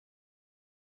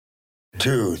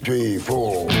2, 3,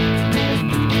 4.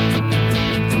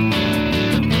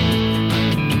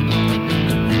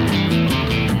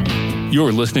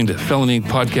 You're listening to Felony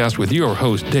Podcast with your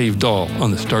host, Dave Dahl,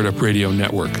 on the Startup Radio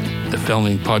Network. The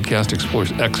Felony Podcast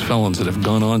explores ex-felons that have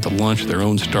gone on to launch their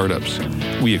own startups.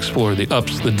 We explore the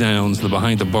ups, the downs, the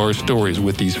behind-the-bar stories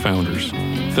with these founders.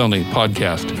 Felony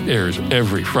Podcast airs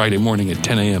every Friday morning at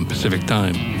 10 a.m. Pacific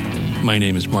Time. My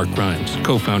name is Mark Grimes,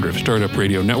 co-founder of Startup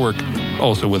Radio Network.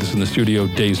 Also with us in the studio,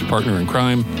 Dave's partner in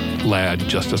crime, Lad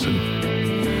Justison.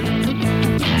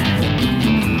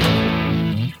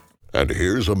 And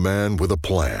here's a man with a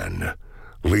plan.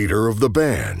 Leader of the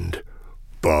band.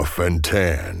 Buff and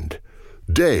tanned.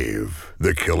 Dave,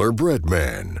 the Killer Bread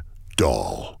Man,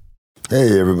 Dahl.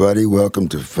 Hey, everybody. Welcome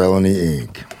to Felony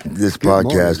Inc. This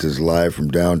podcast is live from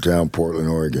downtown Portland,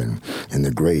 Oregon, in the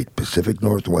great Pacific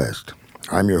Northwest.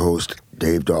 I'm your host,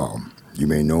 Dave Dahl. You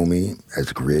may know me as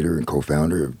the creator and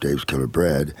co-founder of Dave's Killer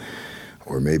Bread,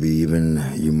 or maybe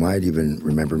you might even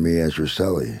remember me as your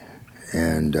celly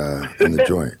and in the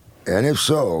joint. And if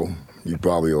so, you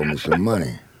probably owe me some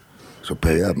money. So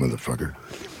pay up, motherfucker.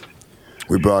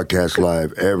 We broadcast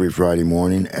live every Friday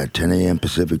morning at 10 a.m.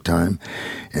 Pacific Time,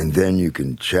 and then you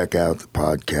can check out the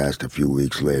podcast a few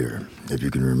weeks later, if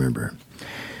you can remember.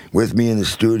 With me in the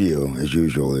studio, as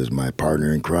usual, is my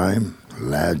partner in crime,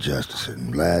 Lad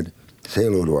Justison. Lad, say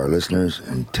hello to our listeners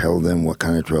and tell them what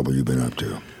kind of trouble you've been up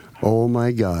to. Oh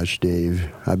my gosh,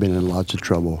 Dave. I've been in lots of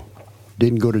trouble.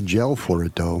 Didn't go to jail for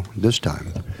it, though, this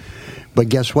time. But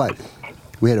guess what?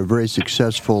 We had a very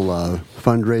successful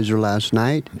fundraiser last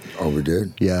night. Oh, we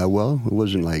did? Yeah, well, it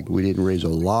wasn't like we didn't raise a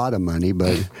lot of money,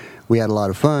 but we had a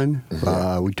lot of fun.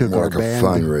 We took More our like band. a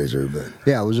fundraiser, but...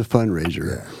 Yeah, it was a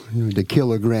fundraiser. Yeah. The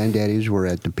Killer Granddaddies were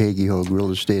at the Peggy Hoag Real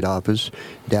Estate office,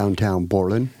 downtown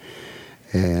Portland,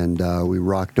 and we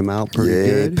rocked them out pretty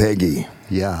good. Yay, Peggy.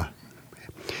 Yeah.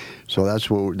 So that's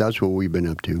what we've been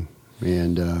up to.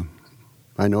 And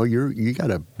I know you got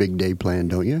a big day planned,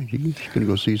 don't you? You're going to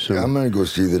go see some... I'm going to go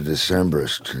see the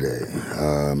Decemberists today.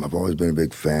 I've always been a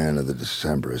big fan of the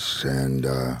Decemberists, and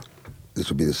this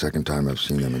will be the second time I've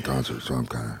seen them in concert, so I'm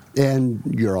kind of... And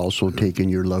you're also taking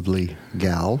your lovely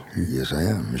gal. Yes, I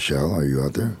am. Michelle, are you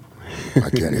out there? I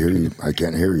can't hear you.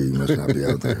 You must not be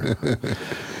out there.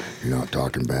 You're not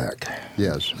talking back.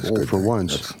 Yes, That's for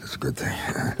once. That's a good thing.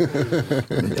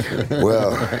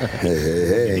 Well,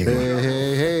 hey.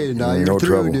 Hey, now you're through,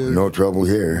 trouble. dude. No trouble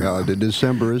here. The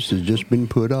Decemberist has just been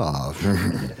put off.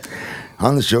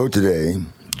 On the show today,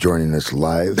 joining us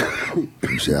live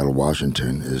from Seattle,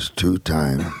 Washington, is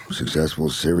two-time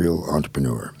successful serial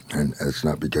entrepreneur. And that's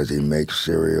not because he makes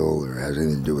cereal or has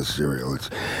anything to do with cereal.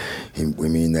 We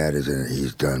mean that as in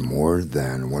he's done more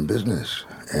than one business.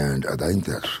 And I think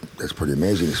that's pretty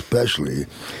amazing, especially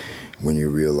when you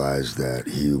realize that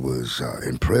he was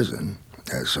in prison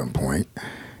at some point.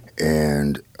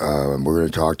 And we're going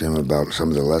to talk to him about some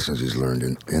of the lessons he's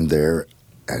learned in there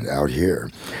and out here.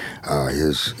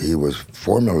 He was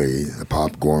formerly the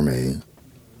Pop Gourmet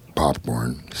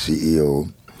Popcorn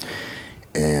CEO,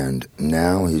 and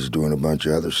now he's doing a bunch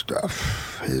of other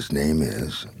stuff. His name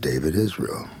is David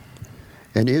Israel.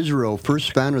 And Israel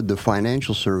first founded the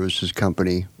financial services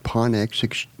company PawnX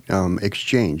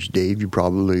Exchange. Dave, you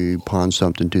probably pawned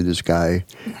something to this guy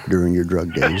during your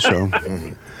drug days, so...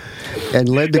 And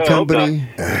led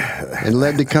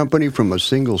the company from a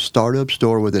single startup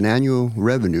store with an annual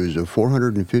revenues of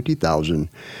 $450,000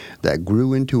 that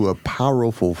grew into a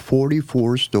powerful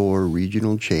 44-store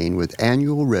regional chain with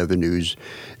annual revenues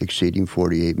exceeding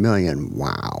 $48 million.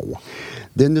 Wow.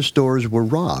 Then the stores were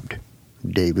robbed.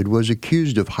 David was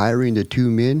accused of hiring the two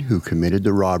men who committed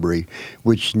the robbery,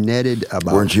 which netted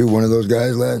about... Weren't you one of those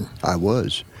guys, lad? I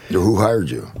was. Who hired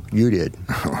you? You did.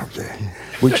 Okay.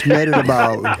 Which netted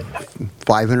about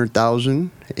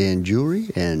 $500,000 in jewelry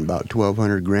and about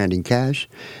 $1,200 in cash.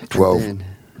 12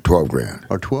 grand.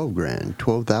 Or $12,000,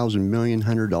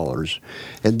 $12,000,100.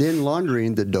 And then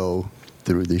laundering the dough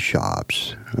through the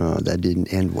shops. That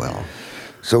didn't end well.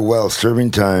 So while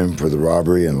serving time for the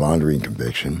robbery and laundering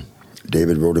conviction,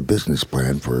 David wrote a business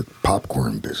plan for a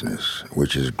popcorn business,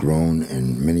 which has grown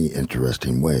in many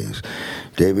interesting ways.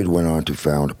 David went on to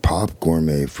found Pop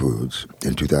Gourmet Foods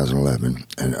in 2011,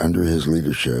 and under his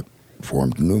leadership,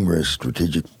 formed numerous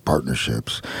strategic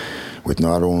partnerships with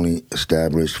not only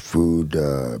established food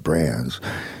brands,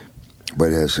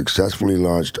 but has successfully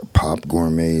launched Pop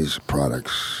Gourmet's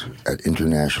products at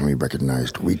internationally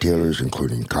recognized retailers,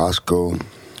 including Costco,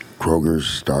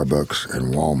 Kroger's, Starbucks,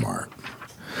 and Walmart.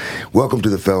 Welcome to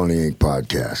the Felony Inc.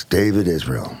 podcast, David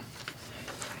Israel.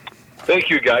 Thank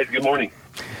you, guys. Good morning.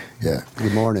 Yeah.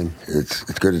 Good morning. It's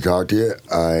good to talk to you.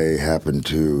 I happened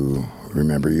to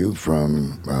remember you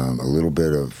from a little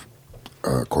bit of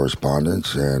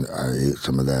correspondence, and I ate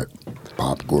some of that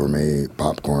gourmet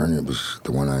popcorn. It was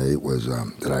the one I ate was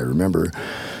that I remember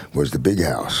was the Big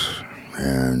House,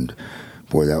 and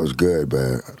boy, that was good.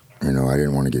 But I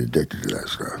didn't want to get addicted to that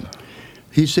stuff.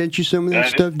 He sent you some of that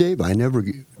stuff, Dave? I never.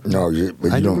 No,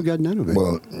 but I never got none of it.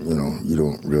 Well, you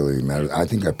don't really matter. I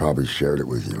think I probably shared it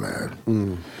with you, lad.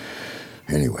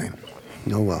 Anyway.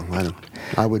 Oh well,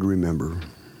 I would remember.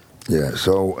 Yeah,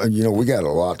 so, we got a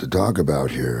lot to talk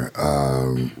about here.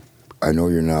 I know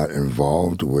you're not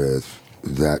involved with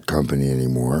that company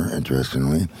anymore,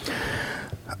 interestingly.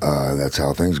 That's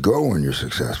how things go when you're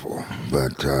successful.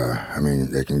 But,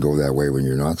 they can go that way when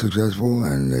you're not successful,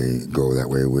 and they go that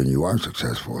way when you are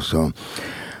successful. So,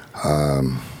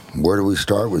 where do we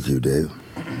start with you, Dave?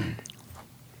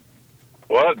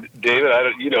 Well, David,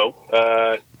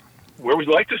 where would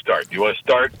you like to start? Do you want to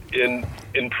start in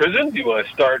prison? Do you want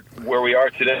to start where we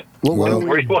are today? Well, where do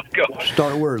you want to go?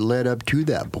 Start where it led up to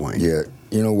that point. Yeah.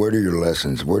 Where do your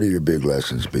lessons, where do your big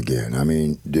lessons begin? I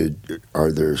mean,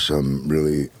 are there some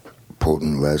really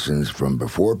potent lessons from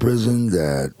before prison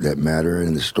that matter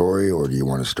in the story, or do you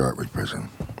want to start with prison?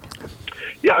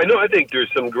 Yeah, I think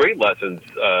there's some great lessons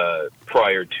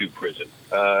prior to prison.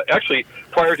 Actually,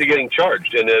 prior to getting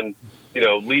charged, and then,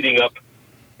 leading up.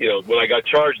 When I got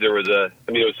charged, there was it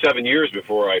was 7 years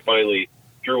before I finally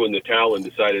threw in the towel and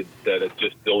decided that it's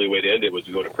just the only way to end it was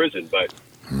to go to prison. But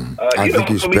I think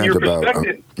you spent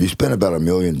about $1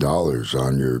 million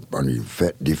on your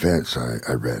defense.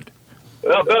 I read.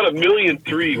 Well, about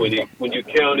 $1.3 million when you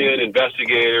count in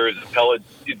investigators, appellate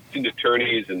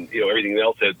attorneys, and everything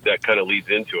else that kind of leads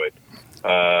into it.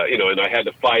 And I had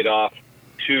to fight off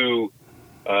 2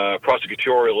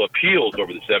 prosecutorial appeals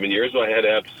over the 7 years. So I had to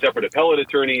have separate appellate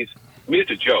attorneys. I mean, it's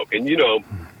a joke. And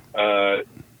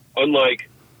unlike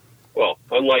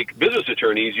business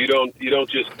attorneys, you don't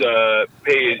just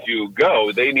pay as you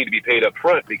go. They need to be paid up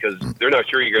front because they're not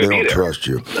sure you're going to be there. They don't trust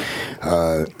you.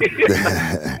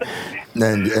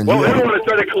 And they don't want to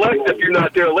start to collect if you're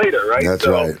not there later, right? That's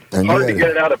right. And hard to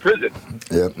get out of prison.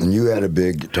 Yep. And you had a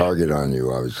big target on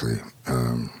you, obviously.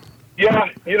 Yeah,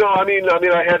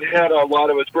 I had a lot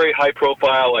of it's very high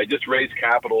profile. I just raised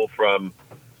capital from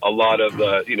a lot of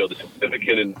the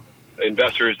significant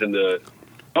investors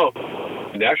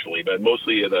nationally, but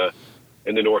mostly in the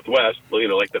Northwest.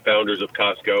 Like the founders of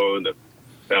Costco and the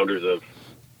founders of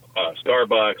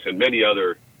Starbucks and many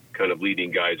other kind of leading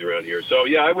guys around here. So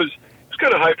yeah, it's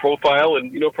kind of high profile,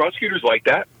 and prosecutors like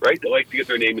that, right? They like to get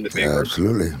their name in the paper. Yeah,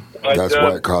 absolutely. But, that's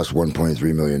why it costs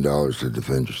 $1.3 million to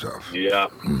defend yourself. Yeah.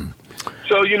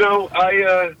 So,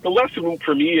 the lesson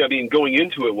for me, going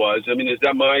into it was, is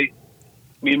that my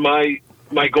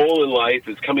goal in life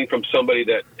is coming from somebody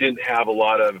that didn't have a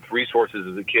lot of resources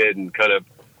as a kid and kind of,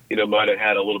 might have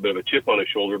had a little bit of a chip on his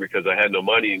shoulder because I had no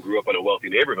money and grew up in a wealthy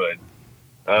neighborhood,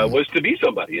 was to be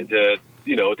somebody and to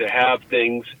have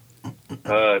things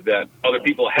that other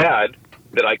people had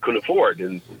that I couldn't afford.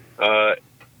 And, so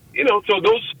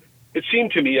those, it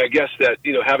seemed to me, I guess, that,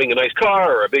 having a nice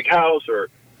car or a big house or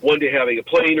one day having a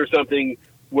plane or something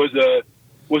was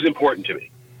important to me.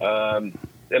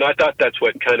 And I thought that's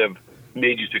what kind of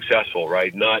made you successful,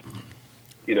 right? Not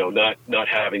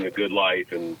having a good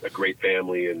life and a great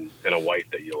family and a wife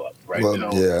that you love, right?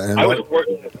 Well, yeah. And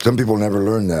some people never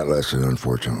learn that lesson,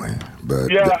 unfortunately.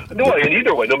 But and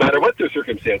either way, no matter what their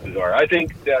circumstances are, I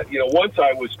think that, once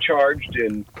I was charged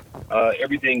and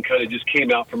everything kind of just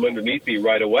came out from underneath me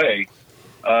right away,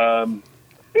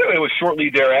 it was shortly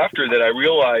thereafter that I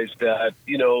realized that,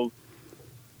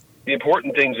 the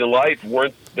important things in life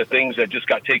weren't the things that just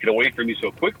got taken away from me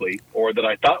so quickly or that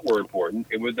I thought were important.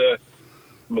 It was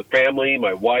my family,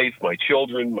 my wife, my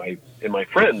children, and my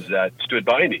friends that stood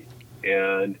by me.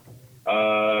 And,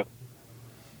 I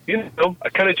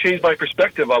kind of changed my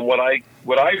perspective on what I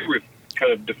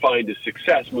kind of defined as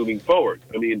success moving forward.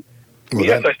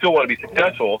 Yes, I still want to be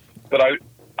successful, but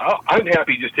I'm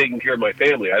happy just taking care of my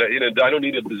family. I don't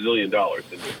need $1 bazillion.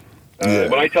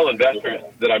 And, when I tell investors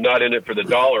that I'm not in it for the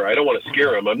dollar, I don't want to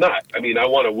scare them. I'm not. I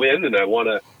want to win, and I want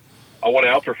to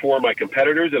outperform my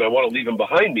competitors, and I want to leave them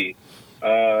behind me.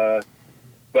 But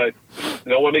I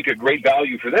want to make a great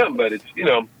value for them. But it's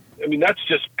that's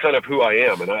just kind of who I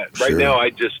am. And right now,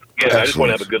 I just want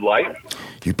to have a good life.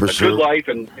 You pursue a good life,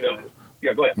 and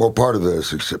Yeah, go ahead. Well, part of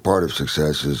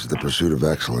success is the pursuit of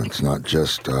excellence, not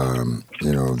just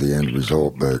the end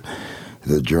result, but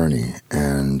the journey.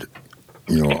 And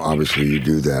obviously you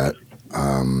do that.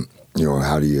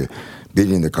 How do you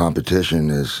beating the competition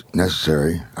is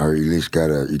necessary, or at least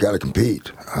you gotta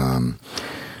compete.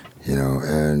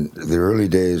 And the early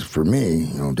days for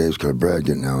me, Dave's Killer Bread,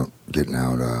 getting out.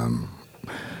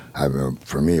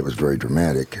 For me, it was very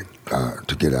dramatic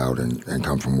to get out and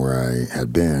come from where I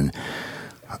had been.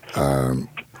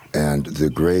 And the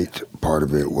great part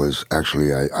of it was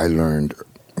actually I learned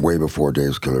way before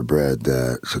Dave's Killer Bread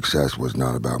that success was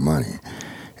not about money.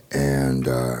 And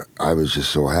I was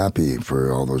just so happy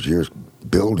for all those years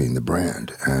building the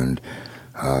brand. And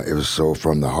it was so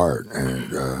from the heart.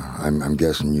 And I'm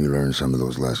guessing you learned some of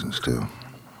those lessons too.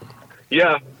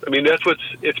 Yeah. I mean,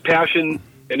 it's passion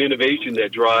and innovation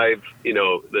that drive,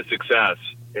 the success.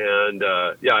 And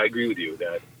I agree with you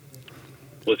that,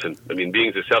 listen, I mean,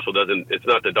 being successful it's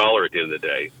not the dollar at the end of the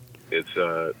day.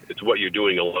 It's what you're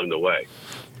doing along the way.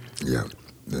 Yeah.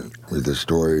 With the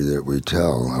story that we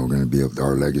tell, how we're going to be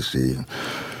our legacy,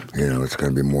 it's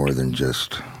going to be more than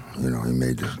just, he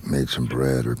made some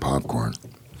bread or popcorn.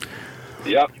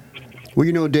 Yeah.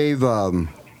 Well, Dave, I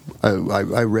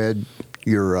read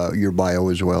your bio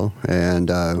as well,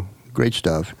 and great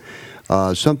stuff.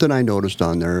 Something I noticed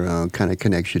on there kind of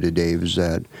connects you to Dave is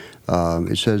that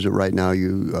it says that right now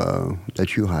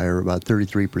that you hire about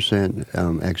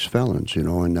 33% ex-felons,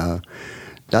 and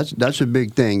that's a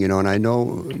big thing, and I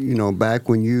know, back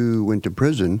when you went to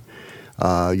prison,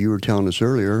 you were telling us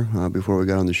earlier before we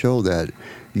got on the show that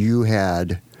you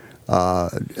had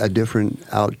a different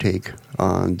outtake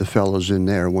on the fellows in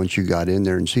there. Once you got in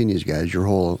there and seen these guys, your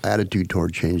whole attitude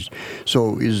toward changed.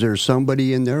 So is there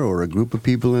somebody in there or a group of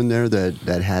people in there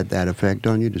that had that effect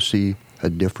on you to see a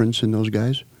difference in those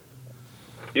guys?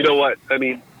 You know what? I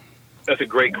mean, that's a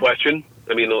great question.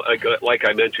 I mean, like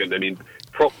I mentioned, I mean,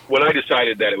 when I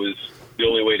decided that it was the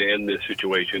only way to end this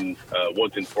situation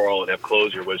once and for all and have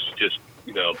closure was just,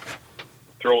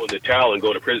 throw in the towel and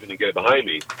go to prison and get it behind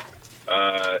me.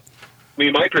 I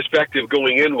mean, my perspective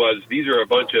going in was these are a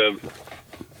bunch of,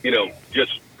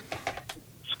 just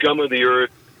scum of the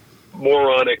earth,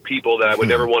 moronic people that I would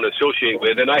never want to associate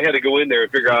with. And I had to go in there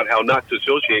and figure out how not to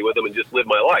associate with them and just live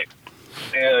my life.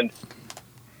 And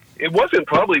it wasn't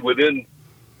probably within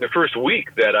the first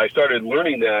week that I started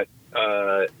learning that,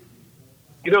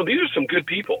 these are some good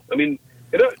people. I mean,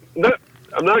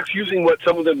 I'm not excusing what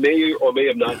some of them may or may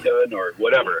have not done or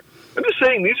whatever. I'm just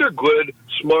saying these are good,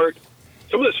 smart,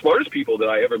 some of the smartest people that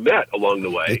I ever met along the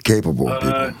way. Capable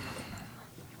people.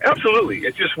 Absolutely.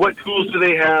 It's just what tools do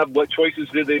they have? What choices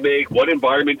did they make? What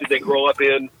environment did they grow up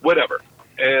in? Whatever.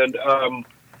 And,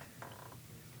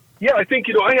 I think,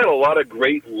 I had a lot of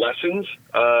great lessons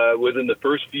within the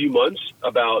first few months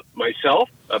about myself,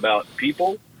 about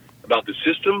people, about the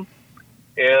system.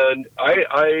 And I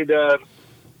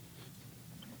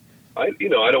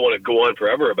don't want to go on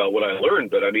forever about what I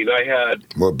learned, but I mean, I had.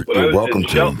 Well, you're welcome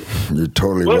to. You're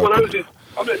totally welcome. When I was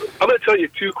I'm going to tell you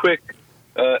two quick.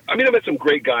 I met some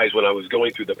great guys when I was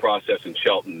going through the process in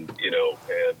Shelton,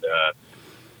 and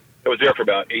I was there for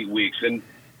about 8 weeks. And,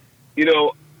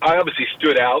 I obviously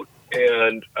stood out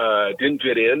and didn't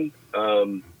fit in.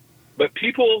 But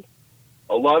people,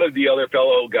 a lot of the other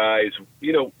fellow guys,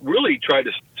 really tried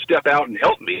to step out and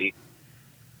help me.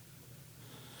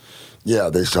 Yeah,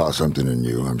 they saw something in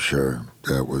you, I'm sure.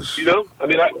 That was... I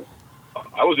mean,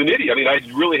 I was an idiot. I mean, I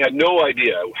really had no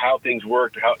idea how things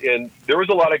worked. And there was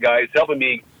a lot of guys helping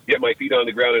me get my feet on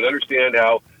the ground and understand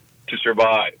how to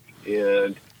survive.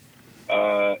 And,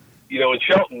 in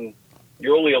Shelton,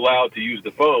 you're only allowed to use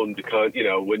the phone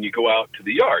to, when you go out to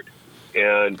the yard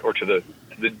or to the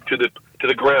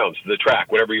grounds, to the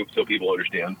track, whatever so people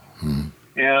understand. Hmm.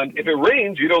 And if it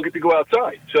rains, you don't get to go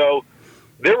outside. So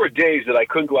there were days that I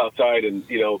couldn't go outside, and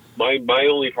my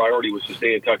only priority was to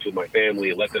stay in touch with my family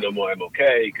and let them know I'm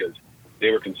okay because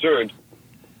they were concerned.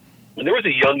 And there was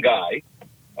a young guy,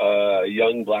 a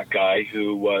young black guy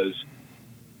who was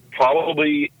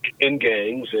probably in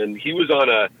gangs, and he was on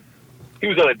a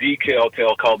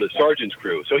decal called the Sergeant's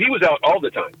Crew. So he was out all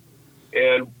the time.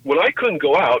 And when I couldn't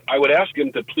go out, I would ask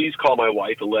him to please call my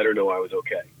wife and let her know I was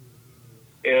okay.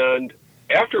 And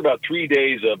after about 3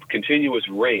 days of continuous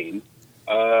rain,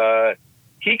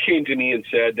 he came to me and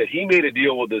said that he made a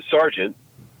deal with the sergeant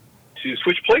to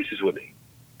switch places with me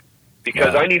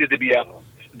because I needed to be out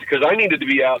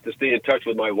to stay in touch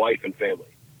with my wife and family.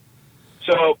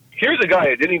 So here's a guy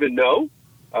I didn't even know,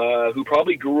 who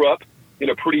probably grew up in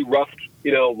a pretty rough,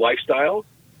 lifestyle.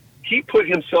 He put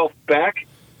himself back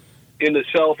in the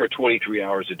cell for 23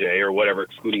 hours a day or whatever,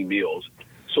 excluding meals,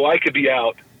 so I could be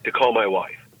out to call my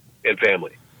wife and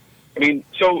family. I mean,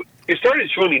 so it started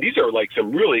showing me these are like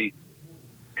some really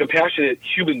compassionate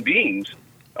human beings,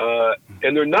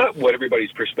 and they're not what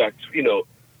everybody's perspective,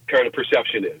 kind of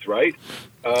perception is, right?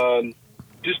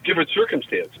 Just different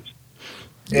circumstances.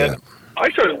 Yeah. And I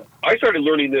started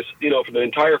learning this, for the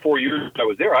entire 4 years I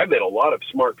was there. I met a lot of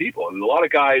smart people, and a lot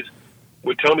of guys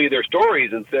would tell me their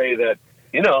stories and say that,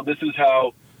 this is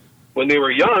how, when they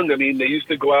were young, I mean, they used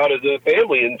to go out as a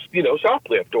family and,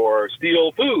 shoplift or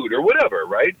steal food or whatever,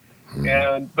 right?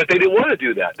 But they didn't want to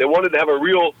do that. They wanted to have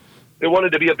they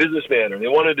wanted to be a businessman, or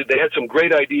they had some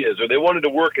great ideas, or they wanted to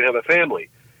work and have a family.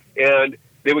 And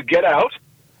they would get out,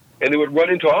 and they would run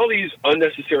into all these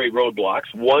unnecessary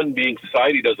roadblocks. One being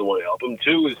society doesn't want to help them.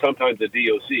 Two is sometimes the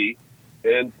DOC.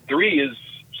 And three is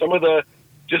some of the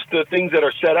things that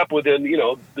are set up within,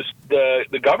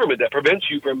 the government that prevents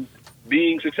you from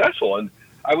being successful. And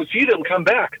I would see them come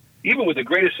back, even with the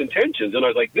greatest intentions. And I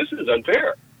was like, this is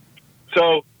unfair.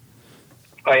 So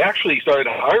I actually started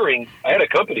hiring. I had a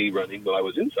company running while I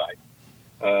was inside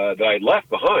that I left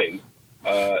behind,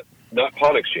 not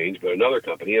Pawn Exchange, but another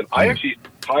company. And I actually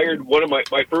hired one of my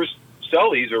first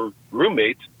cellies or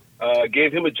roommates,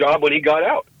 gave him a job when he got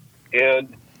out.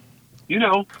 And,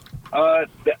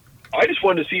 I just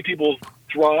wanted to see people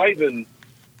thrive and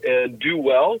do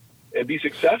well and be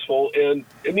successful. And,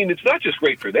 I mean, it's not just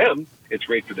great for them. It's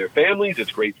great for their families.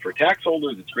 It's great for tax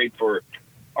holders. It's great for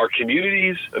our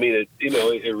communities. I mean,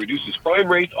 it reduces crime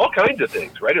rates, all kinds of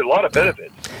things, right? A lot of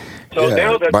benefits. So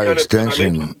now that's by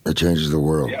extension, it changes the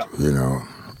world,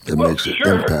 It makes an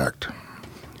impact.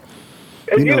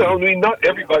 And, I mean, not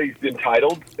everybody's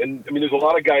entitled. And, I mean, there's a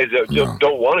lot of guys that just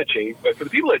don't want to change. But for the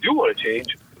people that do want to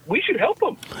change, we should help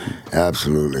them.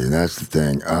 Absolutely. And that's the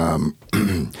thing.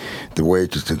 The way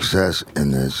to success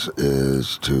in this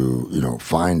is to,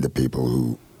 find the people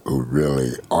who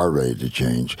really are ready to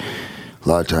change. A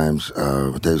lot of times,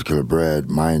 with Dave's Killer Bread,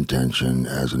 my intention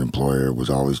as an employer was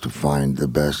always to find the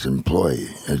best employee.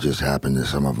 It just happened that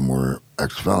some of them were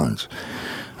ex-felons.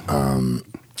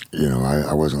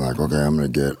 I wasn't like, okay, I'm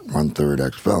going to get 1/3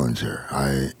 ex-felons here.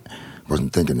 I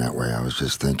wasn't thinking that way. I was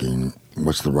just thinking,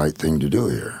 what's the right thing to do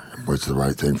here? What's the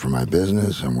right thing for my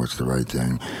business, and what's the right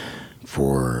thing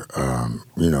for,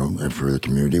 and for the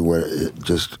community?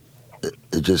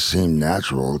 It just seemed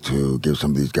natural to give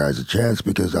some of these guys a chance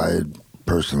because I had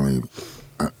personally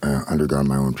undergone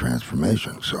my own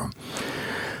transformation. So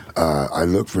I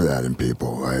look for that in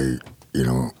people.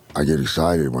 I get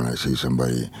excited when I see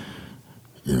somebody,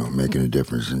 making a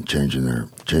difference and changing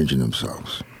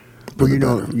themselves.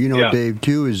 Well, Dave,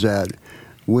 too, is that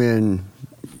when,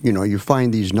 you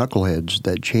find these knuckleheads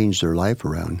that change their life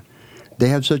around, they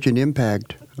have such an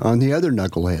impact on the other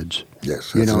knuckleheads.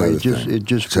 Yes, that's another thing. It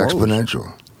just it's grows.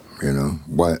 Exponential.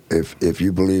 What if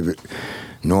you believe it,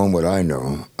 knowing what I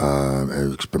know,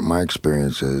 my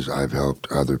experience is I've helped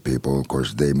other people. Of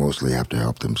course, they mostly have to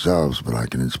help themselves, but I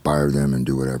can inspire them and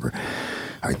do whatever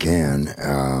I can,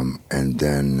 and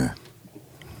then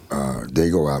they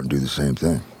go out and do the same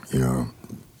thing.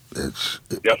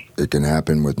 It can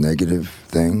happen with negative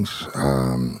things.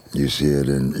 You see it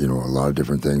in a lot of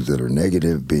different things that are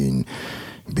negative being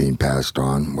passed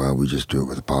on. Well, we just do it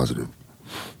with a positive.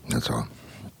 That's all.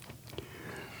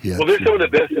 Yeah, well, they're some of the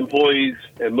best employees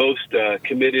and most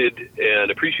committed and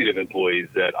appreciative employees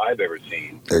that I've ever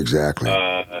seen. Exactly.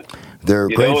 They're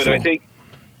grateful. And I think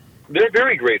they're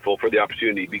very grateful for the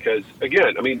opportunity because,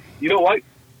 again, I mean, you know what?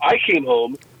 I came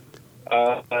home.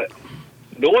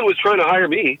 No one was trying to hire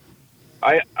me.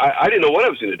 I didn't know what I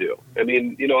was going to do. I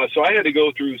mean, so I had to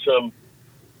go through some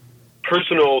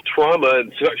personal trauma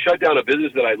and shut down a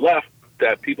business that I left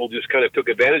that people just kind of took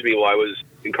advantage of me while I was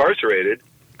incarcerated.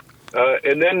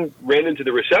 And then ran into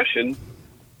the recession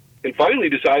and finally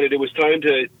decided it was time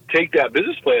to take that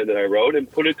business plan that I wrote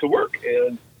and put it to work.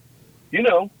 And,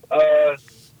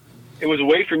 it was a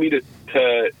way for me to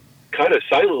kind of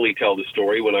silently tell the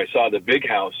story when I saw the big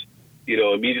house,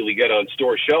 immediately get on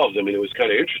store shelves. I mean, it was kind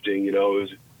of interesting, it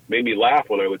made me laugh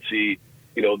when I would see,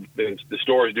 the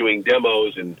stores doing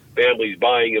demos and families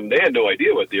buying them. They had no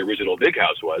idea what the original big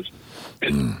house was.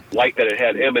 It's like that it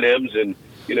had M&Ms and,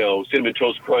 Cinnamon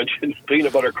Toast Crunch and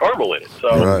peanut butter caramel in it. So,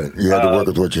 right. You had to work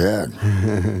with what you had.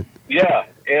 Yeah.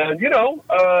 And,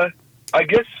 I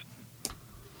guess,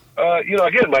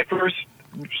 again, my first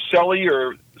cellie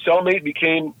or cellmate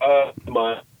became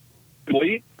my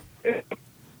employee.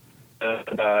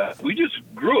 We just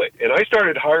grew it. And I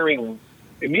started hiring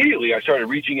immediately. I started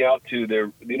reaching out to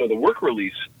the work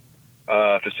release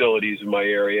facilities in my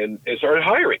area and started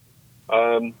hiring.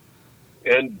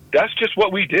 And that's just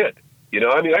what we did.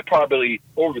 I probably,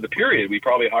 over the period, we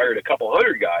probably hired a couple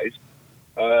hundred guys.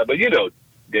 But,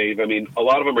 Dave, a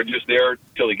lot of them are just there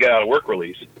till they get out of work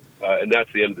release, and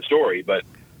that's the end of the story. But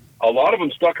a lot of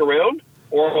them stuck around,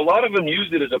 or a lot of them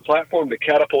used it as a platform to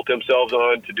catapult themselves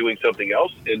on to doing something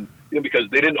else. And because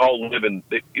they didn't all live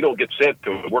you don't get sent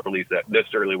to a work release that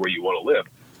necessarily where you want to live.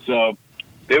 So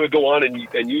they would go on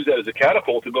and use that as a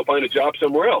catapult to go find a job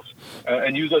somewhere else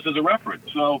and use us as a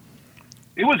reference. So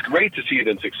it was great to see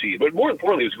them succeed. But more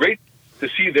importantly, it was great to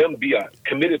see them be a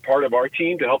committed part of our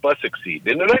team to help us succeed.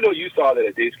 And then I know you saw that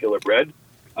at Dave's Killer Bread,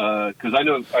 because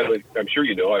I'm sure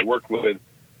you know, I work with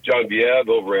John Viev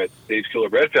over at Dave's Killer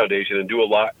Bread Foundation and do a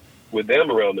lot with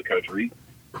them around the country.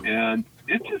 And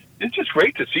it's just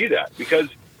great to see that because,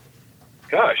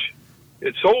 gosh,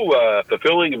 it's so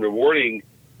fulfilling and rewarding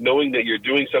knowing that you're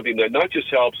doing something that not just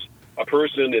helps a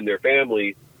person and their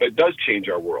family, but does change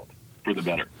our world for the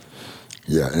better.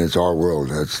 Yeah, and it's our world.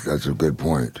 That's a good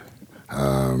point.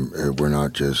 We're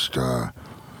not just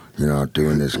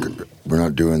doing this. We're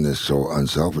not doing this so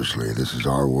unselfishly. This is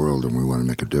our world, and we want to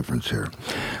make a difference here.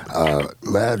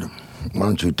 Lad, why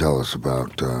don't you tell us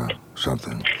about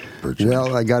something? Well, Dave,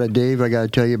 I got to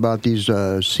tell you about these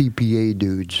CPA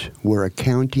dudes where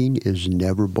accounting is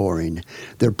never boring.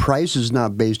 Their price is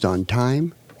not based on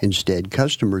time. Instead,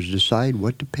 customers decide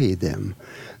what to pay them.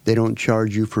 They don't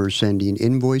charge you for sending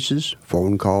invoices,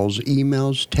 phone calls,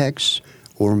 emails, texts,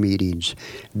 or meetings.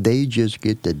 They just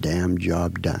get the damn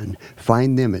job done.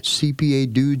 Find them at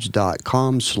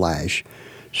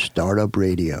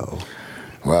cpadudes.com/startupradio.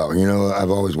 Well, I've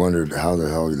always wondered how the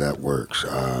hell that works.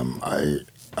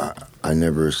 I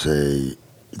never say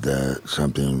that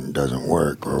something doesn't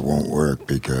work or won't work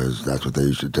because that's what they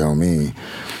used to tell me,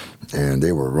 and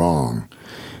they were wrong.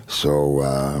 So,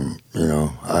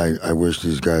 I wish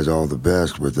these guys all the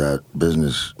best with that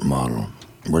business model.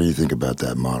 What do you think about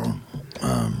that model,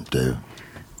 Dave?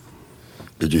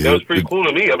 Did you? That was pretty cool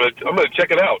to me. I'm gonna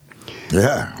check it out.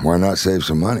 Yeah, why not save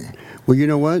some money? Well, you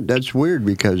know what? That's weird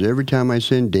because every time I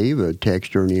send Dave a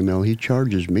text or an email, he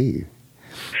charges me.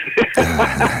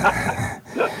 I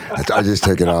just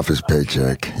take it off his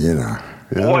paycheck, Yeah.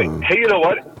 Boy, hey, you know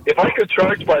what? If I could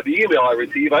charge by the email I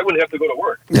receive, I wouldn't have to go to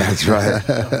work. That's right.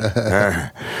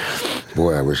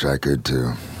 Boy, I wish I could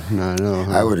too. I know.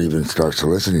 Huh? I would even start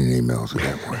soliciting emails at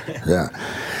that point. Yeah.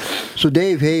 So,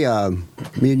 Dave, hey,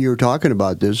 me and you were talking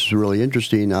about this. It's really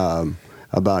interesting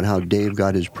about how Dave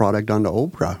got his product onto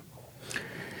Oprah.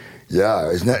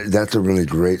 Yeah, that's a really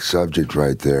great subject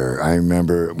right there. I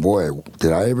remember, boy,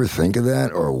 did I ever think of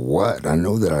that or what? I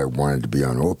know that I wanted to be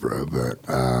on Oprah, but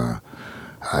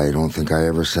I don't think I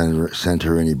ever sent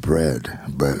her any bread.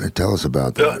 But tell us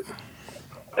about that.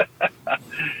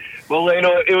 Well,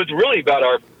 it was really about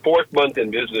our fourth month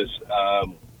in business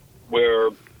where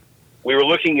we were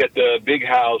looking at the Big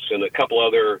House and a couple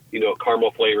other,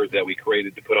 caramel flavors that we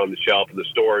created to put on the shelf in the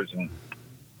stores. And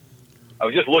I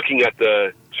was just looking at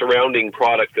the surrounding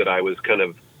product that I was kind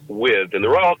of with, and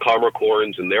they're all caramel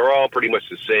corns, and they're all pretty much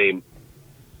the same.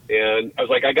 And I was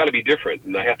like, I got to be different,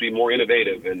 and I have to be more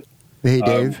innovative. And hey,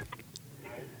 Dave.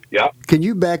 Yeah. Can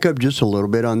you back up just a little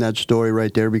bit on that story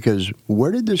right there? Because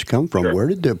where did this come from? Sure. Where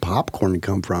did the popcorn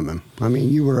come from? I mean,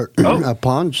 you were a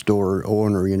pawn store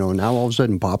owner, now all of a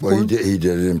sudden popcorn? Well, he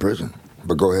did it in prison.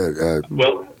 But go ahead.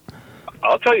 Well,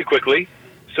 I'll tell you quickly.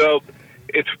 So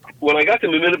it's when I got to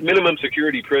minimum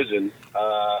security prison,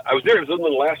 I was there. It was in the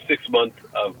last 6 months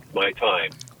of my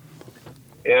time.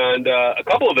 And a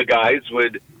couple of the guys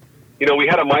would, we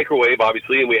had a microwave,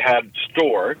 obviously, and we had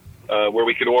store where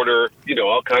we could order,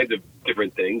 all kinds of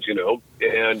different things,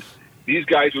 And these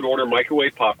guys would order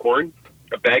microwave popcorn,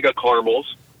 a bag of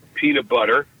caramels, peanut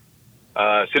butter,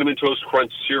 Cinnamon Toast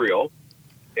Crunch cereal,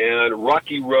 and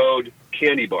Rocky Road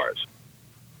candy bars.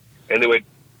 And they would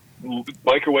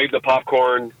microwave the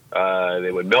popcorn.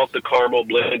 They would melt the caramel,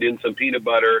 blend in some peanut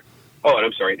butter. Oh, and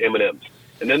I'm sorry, M&Ms.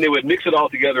 And then they would mix it all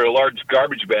together in a large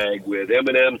garbage bag with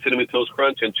M&Ms, Cinnamon Toast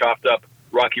Crunch, and chopped up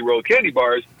Rocky Road candy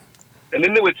bars. And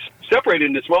then they would separate it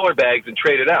into smaller bags and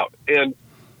trade it out. And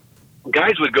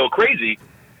guys would go crazy.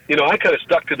 I kind of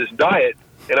stuck to this diet,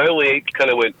 and I only ate I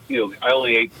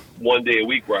only ate 1 day a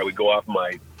week where I would go off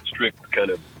my strict kind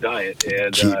of diet.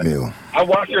 And cheat meal. I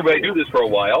watched everybody do this for a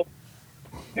while.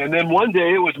 And then one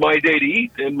day it was my day to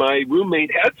eat, and my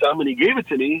roommate had some, and he gave it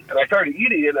to me, and I started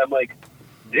eating it, and I'm like,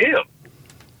 damn,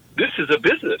 this is a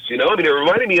business, it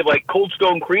reminded me of like Cold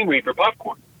Stone Creamery for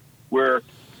popcorn, where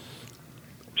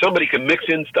somebody can mix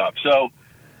in stuff. So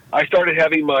I started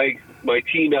having my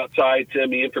team outside send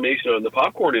me information on the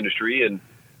popcorn industry and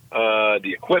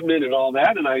the equipment and all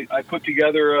that, and I put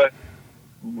together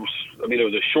it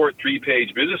was a short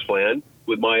 3-page business plan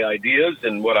with my ideas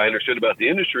and what I understood about the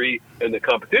industry and the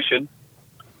competition.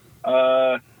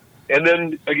 And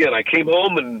then, again, I came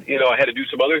home and, I had to do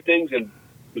some other things, and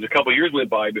it was a couple of years went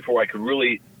by before I could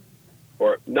really,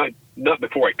 or not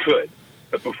before I could,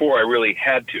 but before I really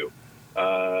had to.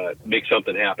 make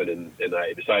something happen. And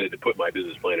I decided to put my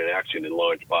business plan in action and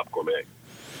launch Pop Gourmet.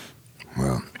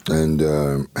 Well,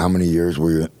 and how many years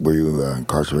were you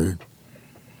incarcerated?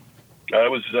 I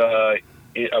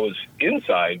was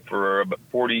inside for about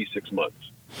 46 months.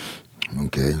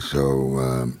 Okay,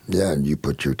 so yeah, you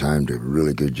put your time to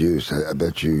really good use. I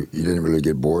bet you didn't really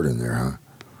get bored in there, huh?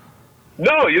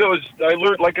 No, I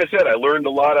learned, like I said, I learned a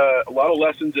lot of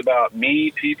lessons about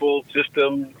me, people,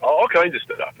 system, all kinds of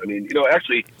stuff. I mean,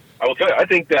 actually, I will tell you, I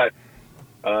think that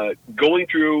going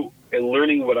through and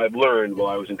learning what I've learned while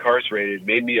I was incarcerated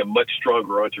made me a much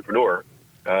stronger entrepreneur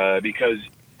because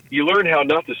you learn how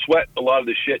not to sweat a lot of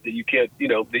the shit that you can't,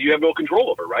 that you have no control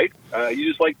over, right? You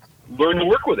just learn to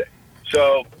work with it.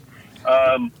 So,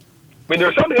 I mean, there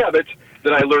are some habits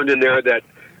that I learned in there that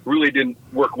really didn't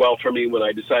work well for me when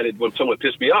someone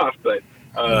pissed me off. But,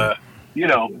 for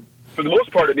the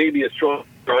most part, it made me a stronger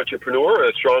entrepreneur,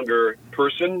 a stronger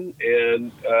person,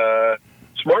 and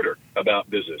smarter about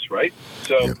business, right?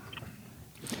 So,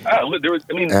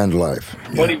 and life.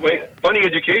 Funny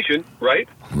education, right?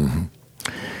 Mm-hmm.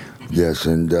 Yes,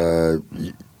 and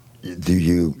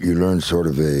you learn sort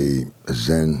of a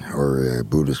Zen or a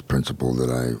Buddhist principle that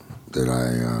I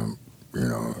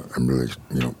I'm really,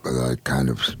 that I kind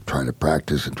of try to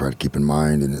practice and try to keep in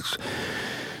mind, and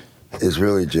it's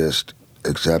really just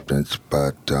acceptance,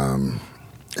 but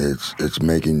it's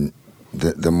making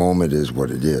the moment is what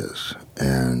it is,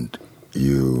 and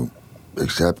you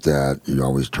accept that. You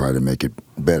always try to make it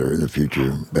better in the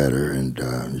future, better, and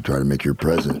you try to make your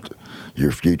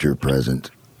future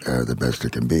present the best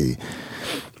it can be.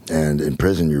 And in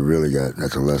prison,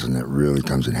 that's a lesson that really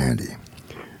comes in handy.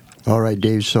 All right,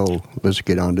 Dave, so let's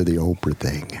get on to the Oprah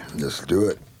thing. Let's do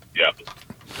it. Yeah.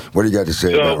 What do you got to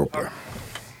say about Oprah?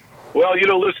 Well,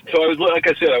 listen, so I was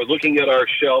looking at our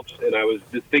shelves, and I was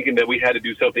just thinking that we had to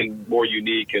do something more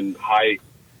unique and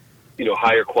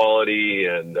higher quality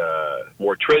and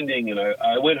more trending. And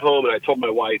I went home and I told my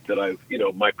wife that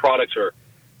my products are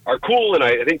cool, and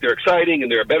I think they're exciting,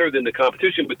 and they're better than the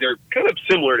competition, but they're kind of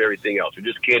similar to everything else. They're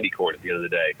just candy corn at the end of the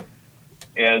day.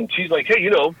 And she's like, hey,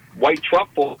 white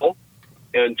truffle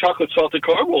and chocolate salted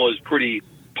caramel is pretty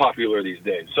popular these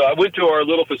days. So I went to our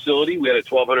little facility. We had a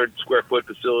 1,200 square foot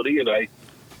facility, and I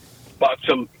got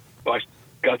some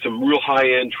real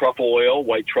high-end truffle oil,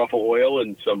 white truffle oil,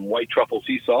 and some white truffle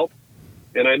sea salt.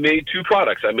 And I made two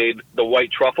products. I made the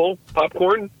white truffle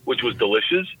popcorn, which was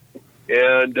delicious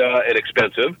and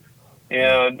expensive,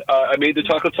 and I made the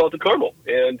chocolate salted caramel.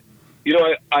 And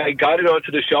I got it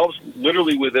onto the shelves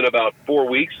literally within about 4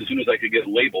 weeks, as soon as I could get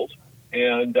labels.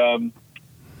 And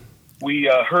we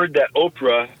heard that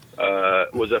Oprah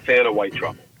was a fan of white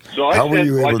truffle. So how were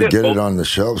you able to get it on the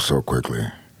shelves so quickly?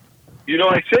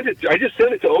 I just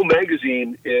sent it to O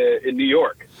Magazine in New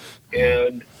York,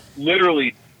 and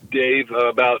literally, Dave,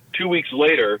 about 2 weeks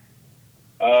later,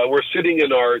 we're sitting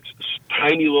in our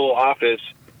tiny little office,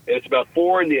 and it's about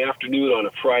 4 p.m. on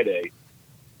a Friday.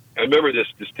 I remember this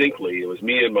distinctly. It was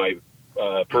me and my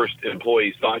first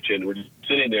employee, Sachin. We're just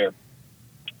sitting there,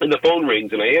 and the phone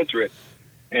rings, and I answer it.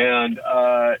 And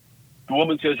the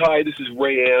woman says, hi, this is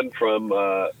Rayanne from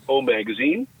O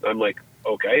Magazine. I'm like,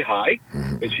 okay, hi.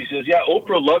 And she says, yeah,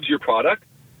 Oprah loves your product,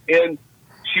 and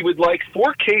she would like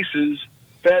 4 cases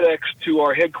FedEx to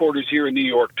our headquarters here in New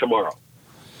York tomorrow.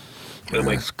 And I'm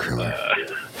like,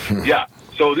 yeah.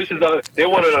 So this is they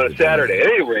want it on a Saturday. At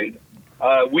any rate,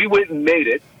 we went and made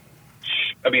it.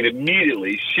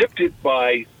 Immediately shipped it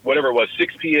by whatever it was,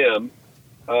 6 p.m.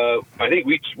 I think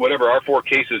our 4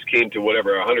 cases came to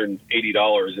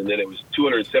 $180, and then it was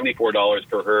 $274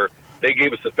 for her. They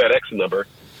gave us the FedEx number.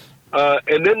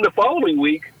 And then the following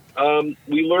week,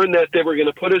 we learned that they were going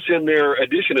to put us in their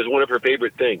edition as one of her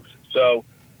favorite things. So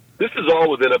this is all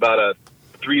within about a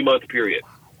 3-month period.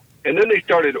 And then they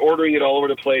started ordering it all over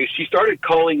the place. She started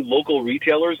calling local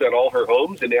retailers at all her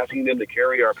homes and asking them to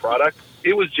carry our product.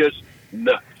 It was just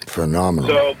nuts. Phenomenal.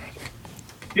 So,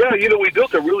 yeah, we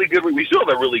built we still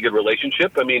have a really good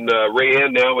relationship.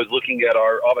 Rayanne now is looking at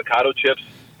our avocado chips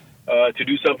to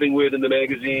do something with in the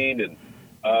magazine. And,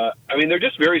 they're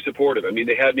just very supportive.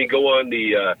 They had me go on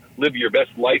the Live Your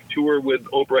Best Life tour with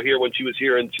Oprah here when she was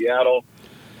here in Seattle.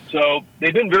 So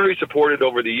they've been very supportive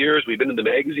over the years. We've been in the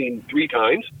magazine 3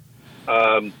 times.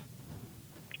 So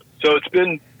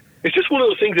it's just one of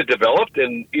those things that developed,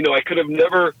 and, I could have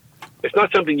never, it's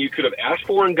not something you could have asked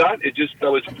for and got. I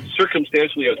was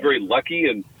very lucky,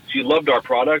 and she loved our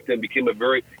product and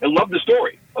and loved the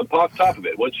story on top of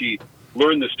it. Once she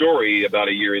learned the story about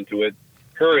a year into it,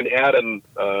 her and Adam,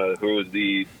 who was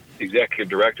the executive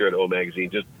director at O Magazine,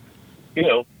 just,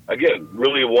 again,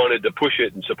 really wanted to push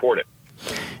it and support it.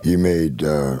 You made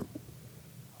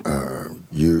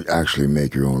you actually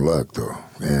make your own luck, though,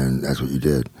 and that's what you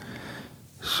did.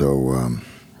 So,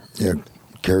 yeah,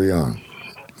 carry on.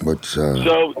 Once it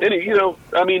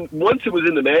was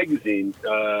in the magazine,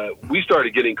 we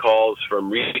started getting calls from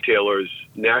retailers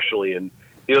nationally, and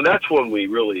that's when we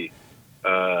really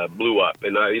blew up.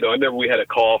 And I remember we had a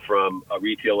call from a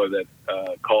retailer that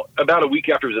called about a week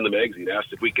after it was in the magazine,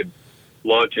 asked if we could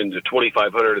launch into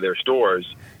 2,500 of their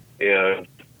stores, and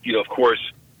of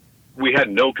course, we had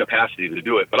no capacity to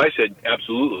do it. But I said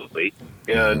absolutely,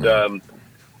 and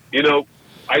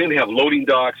I didn't have loading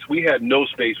docks. We had no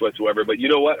space whatsoever. But you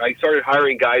know what? I started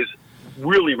hiring guys,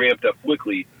 really ramped up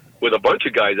quickly with a bunch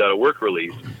of guys out of work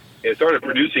release, and started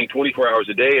producing 24 hours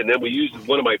a day. And then we used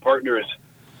one of my partners'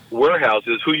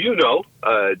 warehouses, who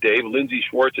Dave, Lindsay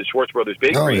Schwartz at Schwartz Brothers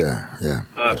Bakery. Oh, yeah,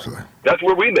 absolutely. That's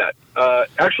where we met.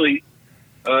 Actually,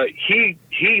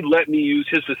 he let me use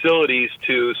his facilities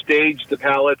to stage the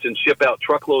pallets and ship out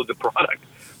truckloads of product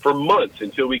for months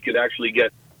until we could actually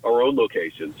get our own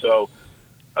location. So,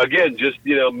 again, just,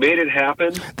 made it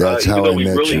happen. That's how I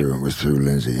met you, was through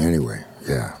Lindsay anyway.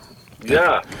 Yeah.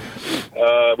 Yeah.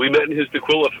 We met in his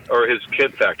Tequila, or his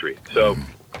Kent factory. So,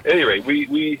 anyway,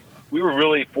 we were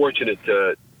really fortunate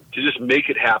to just make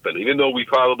it happen, even though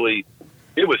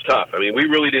it was tough. I mean, we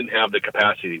really didn't have the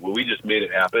capacity. Well, we just made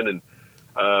it happen. And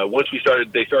once they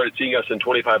started seeing us in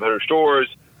 2,500 stores.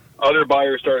 Other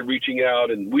buyers started reaching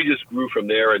out, and we just grew from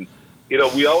there. And,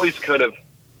 we always kind of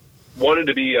wanted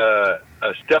to be a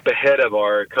step ahead of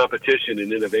our competition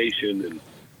in innovation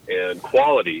and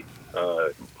quality,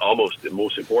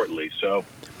 most importantly. So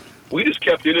we just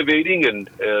kept innovating and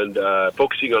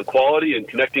focusing on quality and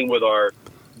connecting with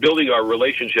building our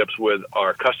relationships with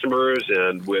our customers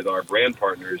and with our brand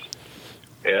partners,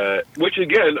 which,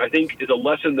 again, I think is a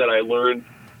lesson that I learned,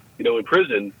 in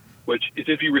prison, which is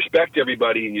if you respect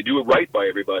everybody and you do it right by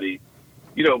everybody,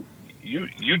 you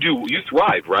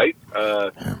thrive, right?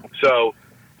 So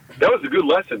that was a good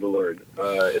lesson to learn,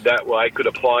 that I could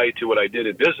apply to what I did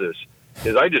in business,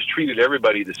 is I just treated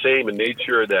everybody the same and made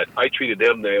sure that I treated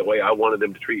them the way I wanted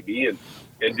them to treat me, and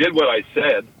did what I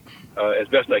said as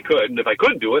best I could. And if I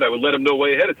couldn't do it, I would let them know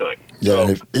way ahead of time. Yeah,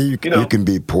 so, and you can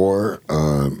be poor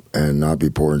and not be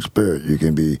poor in spirit. You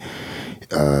can be,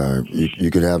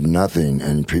 you could have nothing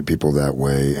and treat people that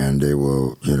way, and they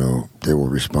will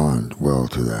respond well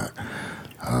to that.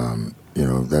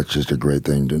 That's just a great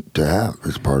thing to have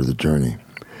as part of the journey.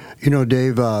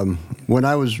 Dave, when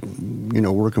I was,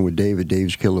 working with Dave at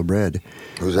Dave's Killer Bread.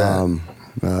 Who's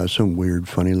that? Some weird,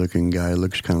 funny-looking guy.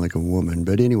 Looks kind of like a woman.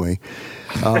 But anyway,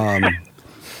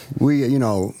 we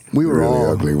were really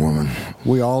all ugly woman.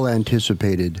 We all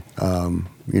anticipated,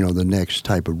 the next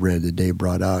type of bread that Dave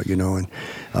brought out, and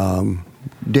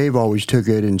Dave always took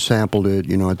it and sampled it,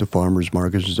 at the farmers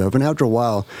markets and stuff. And after a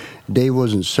while, Dave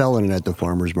wasn't selling it at the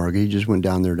farmers market. He just went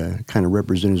down there to kind of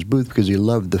represent his booth because he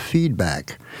loved the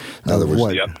feedback.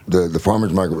 The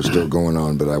farmers market was still going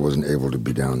on, but I wasn't able to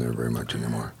be down there very much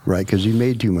anymore. Right, because he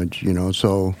made too much,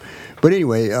 So, but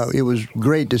anyway, it was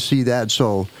great to see that.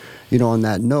 So, on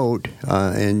that note,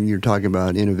 and you're talking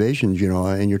about innovations,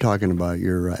 and you're talking about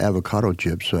your avocado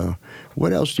chips.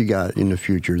 What else do you got in the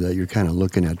future that you're kind of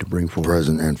looking at to bring forward?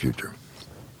 Present and future.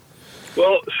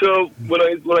 Well, so when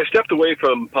I stepped away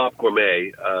from Pop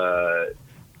Gourmet,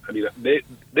 they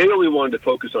really wanted to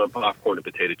focus on popcorn and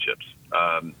potato chips,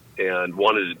 and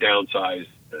wanted to downsize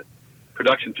the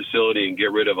production facility and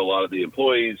get rid of a lot of the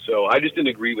employees. So I just didn't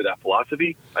agree with that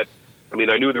philosophy. I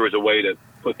knew there was a way to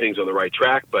put things on the right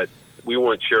track, but we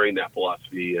weren't sharing that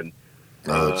philosophy. And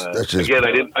that's just, again,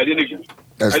 I didn't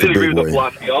agree with the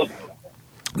philosophy. Also,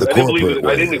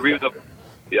 I didn't agree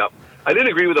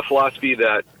with the philosophy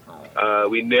that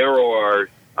we narrow our.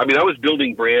 I was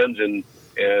building brands and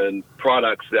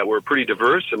products that were pretty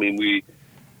diverse. We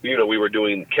were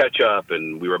doing ketchup,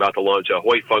 and we were about to launch a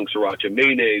Hoi Fung Sriracha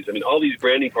mayonnaise. all these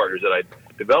branding partners that I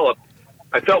developed,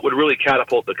 I felt would really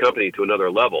catapult the company to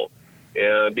another level.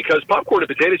 And because popcorn and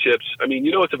potato chips,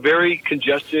 it's a very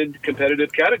congested,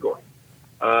 competitive category.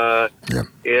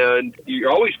 And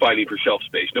you're always fighting for shelf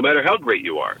space, no matter how great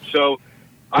you are. So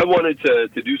I wanted to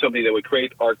do something that would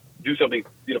do something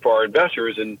for our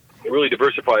investors and really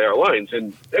diversify our lines.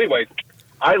 And anyway,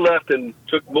 I left and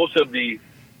took most of the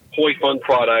Hoi Fung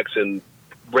products and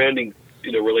branding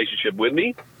relationship with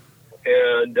me.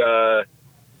 And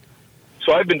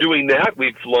so I've been doing that.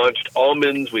 We've launched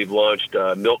almonds. We've launched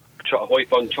Hoi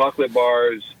Fung chocolate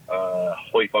bars,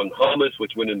 Hoi Fung hummus,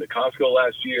 which went into Costco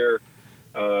last year.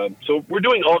 So we're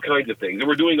doing all kinds of things. And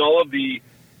we're doing all of the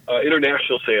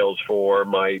international sales for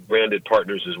my branded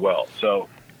partners as well. So,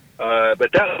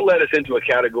 but that led us into a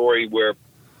category where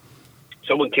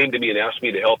someone came to me and asked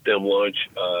me to help them launch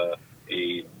a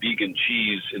vegan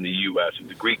cheese in the U.S.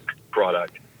 It's a Greek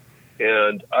product.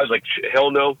 And I was like,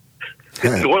 hell no.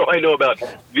 What do I know about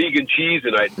vegan cheese?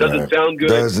 And it doesn't sound good.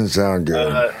 Doesn't sound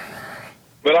good.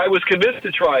 But I was convinced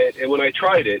to try it. And when I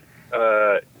tried it,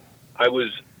 I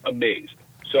was amazed.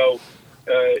 So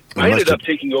I ended up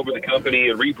taking over the company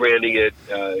and rebranding it.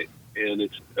 And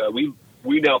it's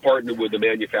we now partner with the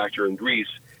manufacturer in Greece.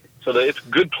 So that it's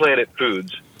Good Planet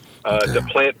Foods. It's a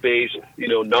plant-based,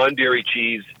 non-dairy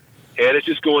cheese. And it's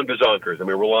just going bazonkers. I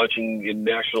mean, we're launching in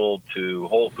national to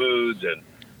Whole Foods and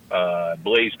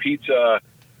Blaze Pizza.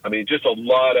 I mean, just a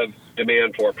lot of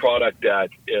demand for a product that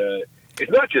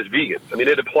it's not just vegan. I mean,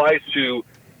 it applies to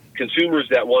consumers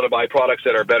that want to buy products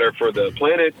that are better for the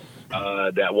planet,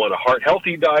 that want a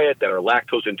heart-healthy diet, that are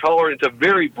lactose intolerant. It's a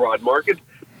very broad market.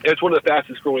 And it's one of the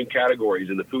fastest-growing categories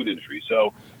in the food industry.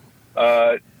 So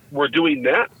we're doing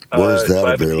that. Where is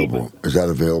that available? Is that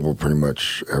available pretty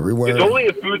much everywhere? It's only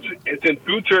in It's in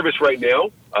food service right now.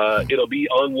 It'll be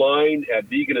online at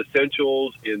Vegan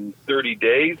Essentials in 30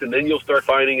 days, and then you'll start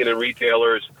finding it in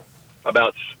retailers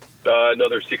about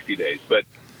another 60 days. But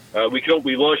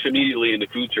we launch immediately into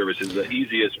food service. It's the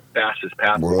easiest, fastest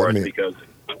path for us because.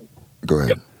 Go ahead.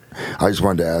 Yep. I just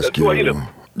wanted to ask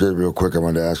just real quick. I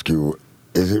wanted to ask you: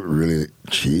 is it really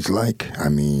cheese-like? I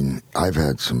mean, I've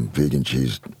had some vegan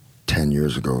cheese 10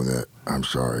 years ago that I'm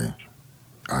sorry,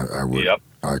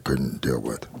 I couldn't deal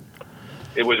with.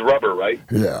 It was rubber, right?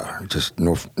 Yeah, just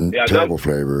terrible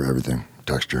flavor, everything,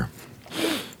 texture.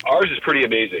 Ours is pretty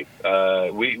amazing.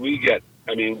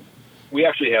 We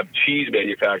actually have cheese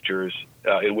manufacturers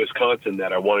in Wisconsin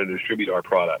that are wanting to distribute our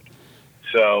product.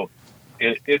 So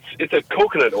it's a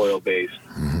coconut oil based,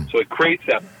 so it creates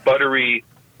that buttery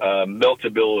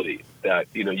meltability that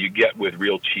you get with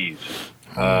real cheese.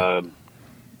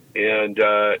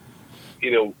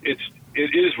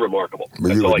 It is remarkable. But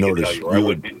that's you all would I notice, can tell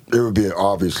you. It would be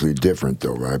obviously different,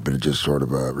 though, right? But it's just sort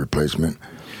of a replacement.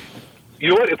 You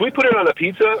know what? If we put it on a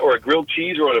pizza or a grilled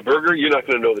cheese or on a burger, you're not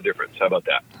going to know the difference. How about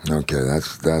that? Okay,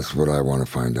 that's what I want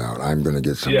to find out. I'm going to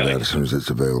get some of that as soon as it's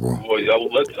available. Well,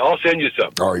 I'll send you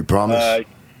some. Oh, you promise?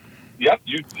 Yep.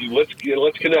 Let's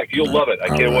connect. You'll love it. I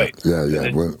can't wait. Yeah.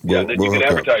 Then you can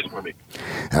advertise for me.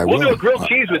 We'll do a grilled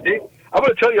cheese with Dave. I'm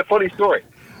going to tell you a funny story.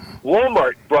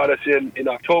 Walmart brought us in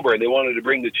October, and they wanted to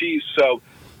bring the cheese. So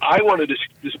I wanted to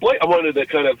display. I wanted to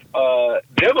kind of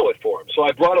demo it for them. So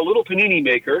I brought a little panini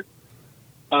maker,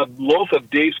 a loaf of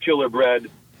Dave's Killer bread,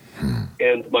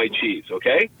 and my cheese.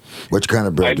 Okay. Which kind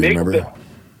of bread? Do you remember?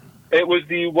 It was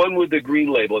the one with the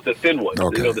green label. It's a thin one.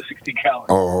 Okay. The 60 calories.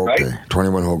 Oh, okay. Right?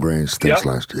 21 whole grains, thin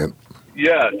sliced. Yep.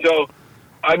 Yeah. So,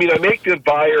 I make the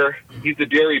buyer. He's the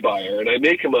dairy buyer, and I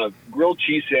make him a grilled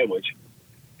cheese sandwich.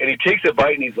 And he takes a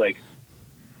bite and he's like,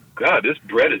 God, this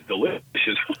bread is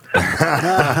delicious.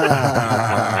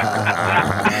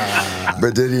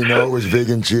 But did he know it was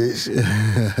vegan cheese?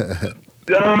 I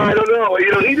don't know.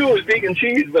 He knew it was vegan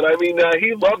cheese, but he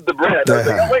loved the bread. I was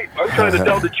like, oh, wait, I'm trying to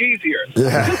sell the cheese here.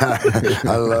 Yeah,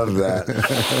 I love that.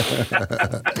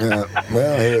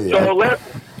 Well, here you go.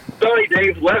 Sorry,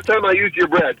 Dave, last time I used your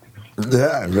bread.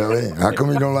 Yeah, really? How come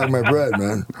you don't like my bread,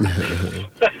 man?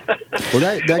 Well,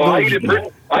 I eat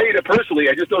it personally.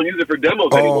 I just don't use it for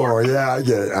demos anymore. Oh, yeah, I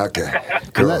get it. Okay.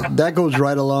 Cool. Well, that goes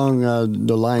right along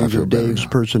the lines of Dave's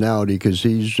personality because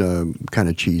he's kind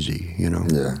of cheesy,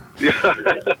 Yeah.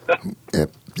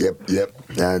 Yep.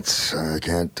 That's I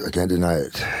can't deny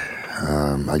it.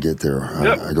 I get there.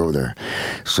 I go there.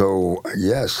 So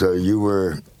you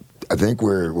were. I think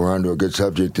we're onto a good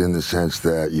subject in the sense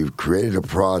that you've created a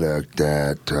product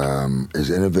that is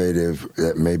innovative,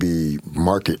 that may be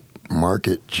market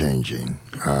changing,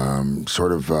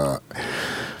 sort of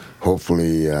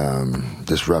hopefully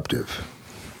disruptive.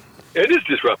 It is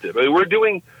disruptive. We're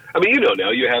doing.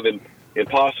 Now you have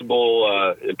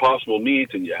Impossible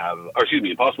Meats, and you have,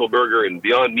 Impossible Burger and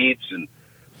Beyond Meats, and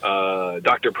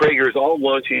Dr. Prager's all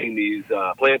launching these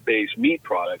plant-based meat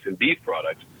products and beef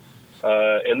products.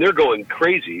 And they're going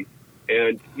crazy,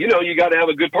 and you got to have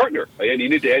a good partner, and you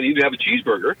need to have a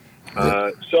cheeseburger.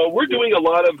 So we're doing a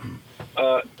lot of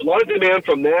demand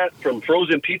from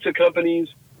frozen pizza companies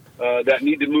that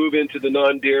need to move into the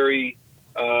non-dairy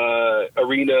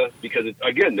arena because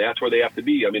that's where they have to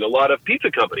be. A lot of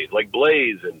pizza companies like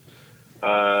Blaze, and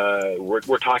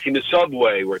we're talking to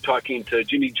Subway, we're talking to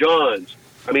Jimmy John's.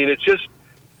 It's just.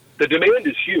 The demand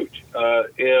is huge,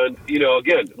 and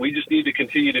we just need to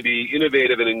continue to be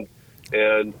innovative and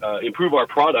improve our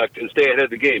product and stay ahead of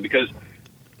the game. Because,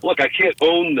 look, I can't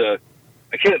own the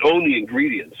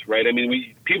ingredients, right?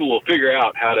 People will figure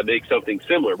out how to make something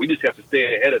similar. We just have to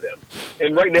stay ahead of them.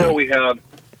 And right now we have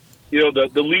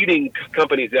the leading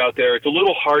companies out there, it's a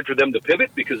little hard for them to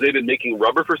pivot because they've been making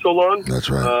rubber for so long. That's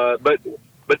right.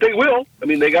 But they will. I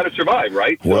mean, they got to survive,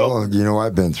 right? So, well,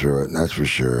 I've been through it. That's for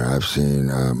sure. I've seen.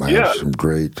 I have some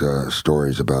great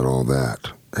stories about all that,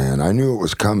 and I knew it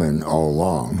was coming all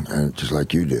along, and just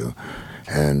like you do.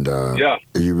 And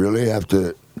you really have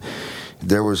to.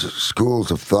 There was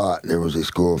schools of thought. There was a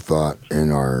school of thought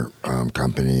in our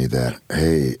company that,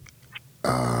 hey,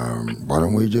 why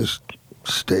don't we just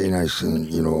stay nice and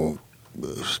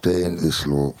stay in this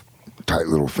tight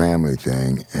little family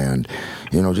thing, and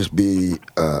just be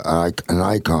an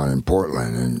icon in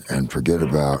Portland, and forget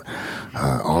about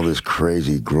all this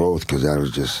crazy growth, because that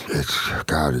was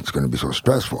it's going to be so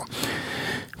stressful.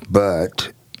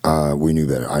 But we knew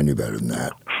better. I knew better than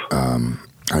that.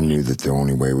 I knew that the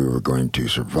only way we were going to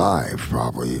survive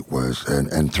probably was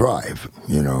and thrive,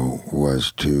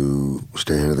 was to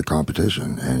stay ahead of the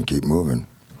competition and keep moving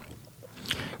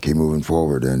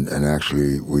forward. And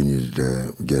actually, we needed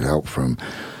to get help from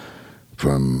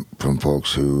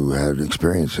folks who had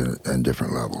experience in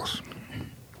different levels.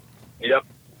 Yep.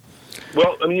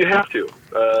 Well, I mean, you have to.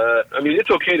 It's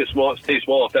okay to stay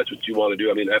small if that's what you want to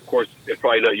do. I mean, of course, it's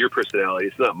probably not your personality.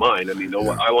 It's not mine. I mean,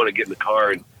 I want to get in the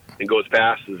car and go as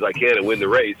fast as I can and win the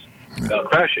race without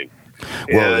crashing.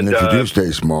 Well, and if you do stay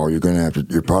small, your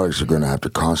products are going to have to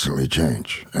constantly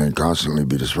change and constantly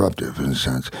be disruptive in a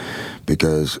sense,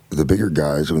 because the bigger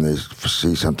guys, when they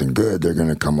see something good, they're going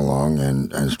to come along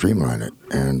and streamline it.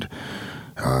 And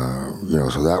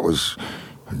so that was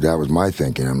my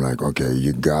thinking. I'm like, okay,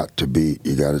 you got to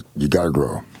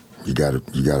grow, you got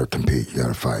to compete, you got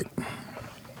to fight.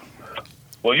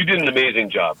 Well, you did an amazing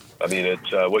job. I mean,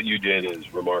 it's what you did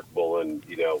is remarkable, and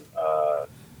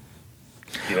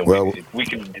we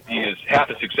can be as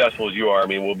half as successful as you are. I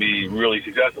mean, we'll be really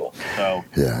successful. So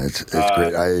yeah, it's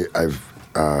great. I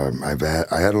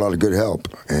had a lot of good help,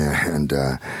 and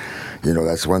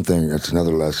that's one thing. That's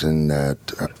another lesson that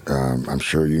I'm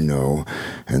sure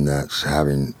and that's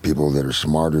having people that are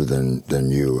smarter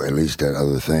than you, at least at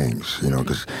other things.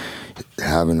 Because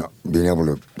being able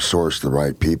to source the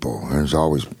right people, and it's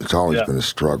always been a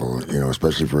struggle.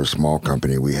 Especially for a small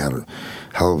company, we had a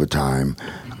hell of a time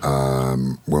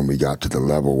when we got to the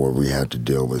level where we had to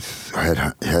deal with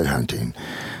headhunting,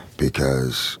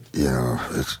 because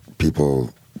it's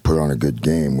people put on a good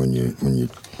game when you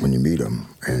meet them,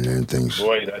 and then things.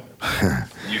 Boy,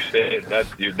 you said that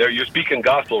you're speaking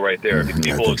gospel right there.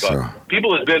 People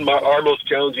has been our most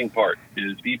challenging part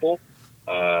is people.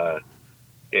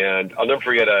 And I'll never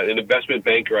forget an investment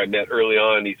banker I met early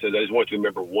on. He said, "I just want you to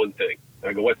remember one thing."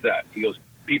 I go, "What's that?" He goes,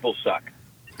 "People suck."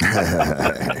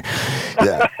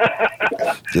 Yeah,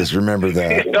 just remember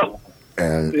that.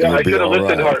 And I could have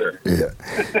listened harder. Yeah,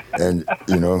 and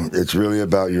it's really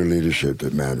about your leadership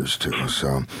that matters too.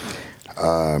 So,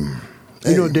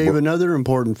 Dave, another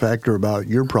important factor about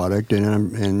your product,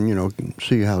 and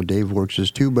see how Dave works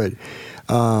this too. But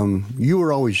you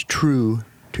were always true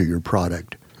to your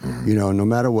product. Mm-hmm. No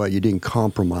matter what, you didn't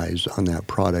compromise on that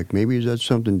product. Maybe that's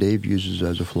something Dave uses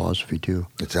as a philosophy too.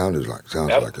 It sounds like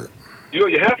it. You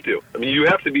have to. I mean, you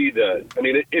have to be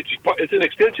it's an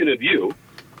extension of you,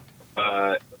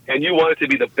 and you want it to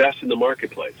be the best in the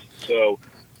marketplace. So,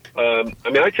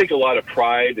 I take a lot of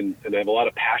pride and I have a lot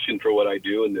of passion for what I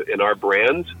do and our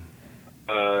brands.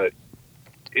 We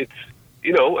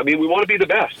want to be the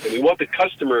best, and we want the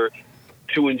customer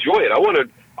to enjoy it. I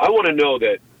want to know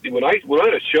that when I'm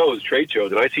at trade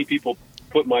shows, and I see people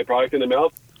put my product in their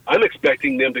mouth, I'm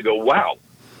expecting them to go, "Wow,"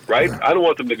 right? Yeah. I don't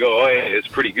want them to go, "Oh, yeah, it's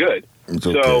pretty good." It's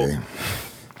okay.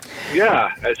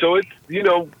 Yeah, so it's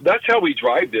that's how we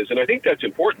drive this, and I think that's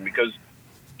important because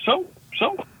some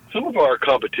of our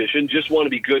competition just want to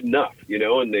be good enough,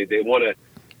 and they want to,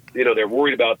 they're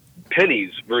worried about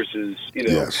pennies versus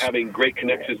yes. having great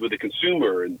connections with the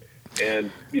consumer and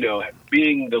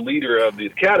being the leader of the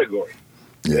category.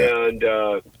 Yeah. And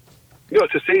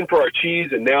it's the same for our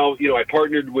cheese, and now I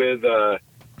partnered with a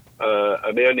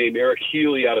man named Eric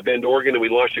Healy out of Bend, Oregon, and we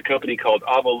launched a company called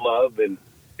Ava Love, and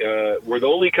we're the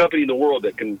only company in the world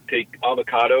that can take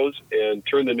avocados and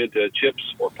turn them into chips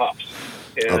or puffs.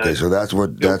 And okay, so that's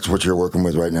what you're working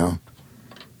with right now?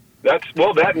 That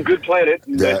and Good Planet,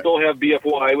 and I still have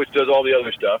BFY, which does all the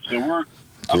other stuff. So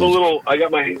I'm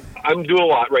doing a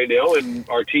lot right now, and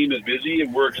our team is busy,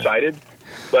 and we're excited.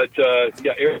 But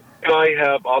Eric and I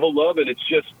have Ava Love, and it's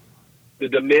just the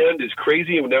demand is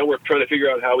crazy, and now we're trying to figure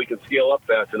out how we can scale up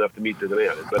fast enough to meet the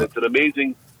demand. But it's an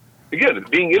amazing again,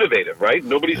 being innovative, right?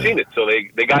 Nobody's seen it, so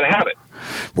they got to have it.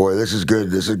 Boy, this is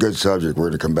good. This is a good subject. We're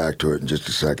going to come back to it in just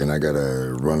a second. I got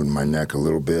to run my neck a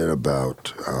little bit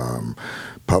about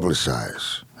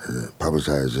Publicize.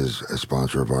 Publicize is a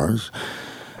sponsor of ours.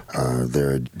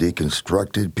 They're a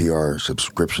deconstructed PR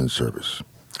subscription service,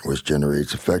 which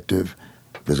generates effective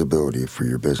visibility for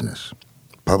your business.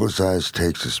 Publicize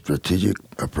takes a strategic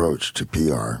approach to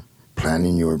PR,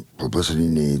 planning your publicity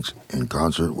needs in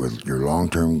concert with your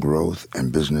long-term growth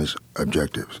and business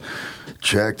objectives.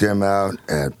 Check them out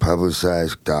at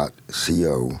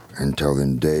publicize.co and tell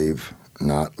them Dave,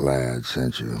 not Lad,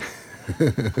 sent you.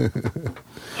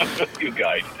 You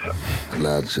guys.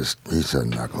 Lad's he's a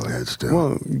knucklehead still.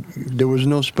 Well, there was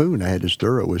no spoon. I had to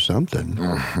stir it with something.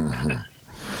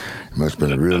 Must have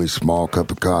been a really small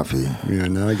cup of coffee. Yeah,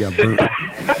 now I got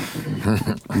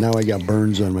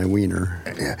burns on my wiener.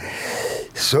 Yeah.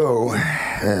 So,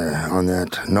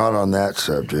 not on that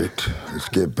subject. Let's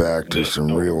get back to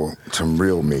some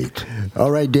real meat.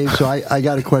 All right, Dave. So I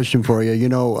got a question for you. You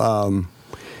know,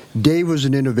 Dave was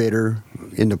an innovator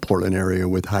in the Portland area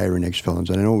with hiring ex-felons.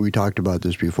 And I know we talked about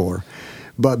this before.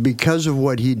 But because of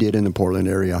what he did in the Portland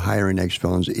area, hiring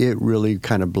ex-felons, it really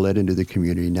kind of bled into the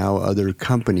community. Now other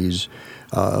companies,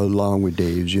 along with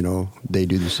Dave's, you know, they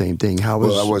do the same thing.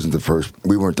 Well, I wasn't the first.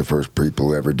 We weren't the first people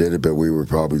who ever did it, but we were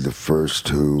probably the first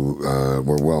who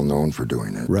were well known for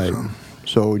doing it. Right.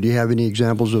 So do you have any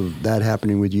examples of that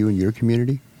happening with you in your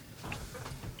community?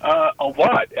 A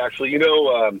lot, actually. You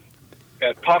know,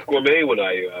 at Pop Gourmet when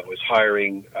I was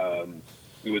hiring,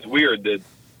 it was weird that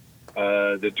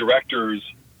the directors,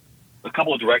 a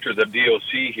couple of directors of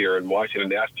DOC here in Washington,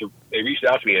 they reached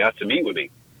out to me and asked to meet with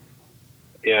me.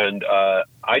 And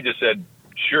I just said,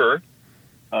 sure.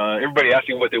 Everybody asked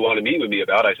me what they wanted to meet with me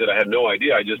about. I said I had no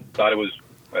idea. I just thought it was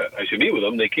I should meet with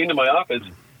them. They came to my office,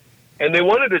 and they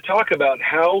wanted to talk about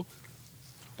how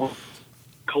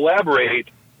collaborate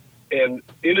and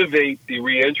innovate the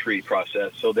reentry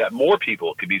process so that more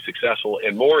people could be successful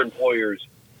and more employers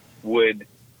would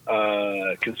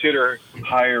consider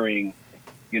hiring,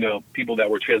 you know, people that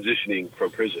were transitioning from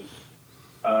prison.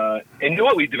 And you know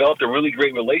what? We developed a really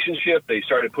great relationship. They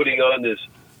started putting on this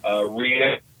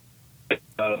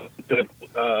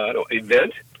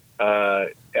event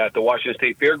at the Washington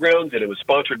State Fairgrounds, and it was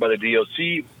sponsored by the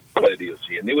DOC.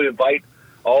 And they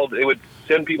would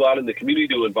send people out in the community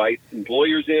to invite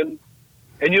employers in.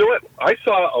 And you know what? I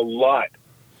saw a lot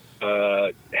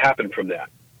happen from that.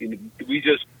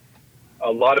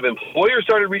 A lot of employers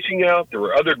started reaching out. There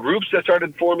were other groups that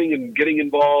started forming and getting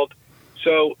involved.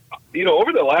 So, you know,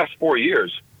 over the last 4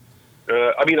 years,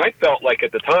 I felt like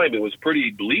at the time it was pretty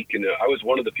bleak, and I was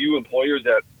one of the few employers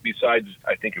that, besides,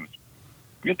 I think it was,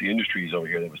 I forget the industries over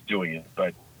here that was doing it,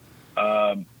 but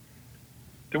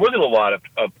there wasn't a lot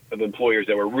of employers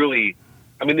that were really,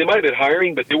 they might have been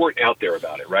hiring, but they weren't out there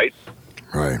about it, right?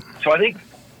 Right. So I think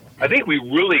we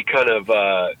really kind of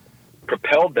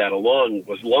propelled that along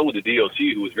with the DOC,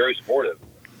 who was very supportive.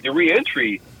 The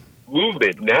reentry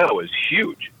movement now is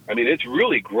huge. It's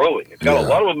really growing. It's got a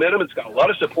lot of momentum. It's got a lot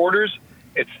of supporters.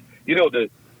 It's, you know, the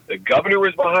governor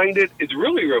is behind it. It's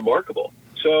really remarkable.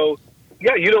 So,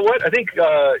 yeah, you know what? I think,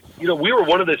 we were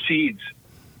one of the seeds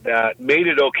that made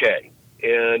it okay.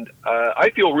 And I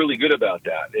feel really good about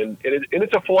that. And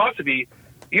it's a philosophy,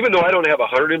 even though I don't have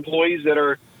 100 employees that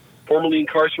are formerly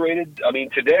incarcerated.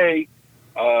 Today,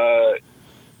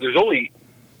 there's only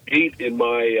 8 in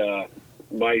my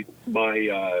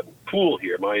pool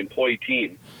here, my employee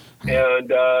team.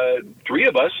 And 3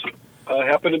 of us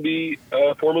happen to be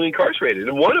formerly incarcerated.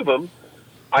 And one of them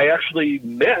I actually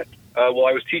met while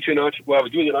I was teaching. I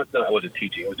was doing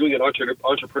an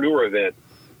entrepreneur event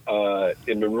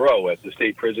in Monroe at the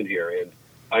state prison here. And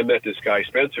I met this guy,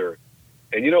 Spencer.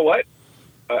 And you know what?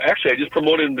 Actually, I just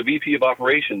promoted him to VP of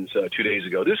Operations 2 days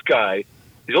ago. This guy,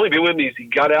 he's only been with me. He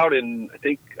got out in, I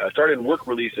think, started in work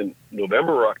release in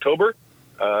November or October.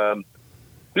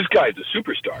 This guy's a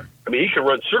superstar. He can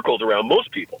run circles around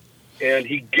most people, and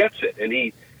he gets it. And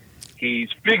he's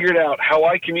figured out how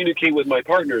I communicate with my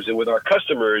partners and with our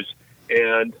customers,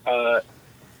 and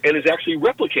has actually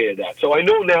replicated that. So I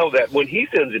know now that when he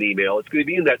sends an email, it's going to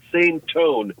be in that same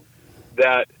tone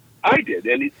that I did.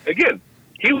 And again,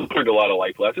 he learned a lot of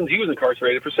life lessons. He was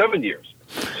incarcerated for 7 years,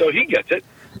 so he gets it.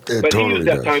 But totally he used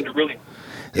that time to really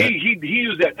he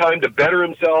used that time to better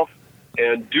himself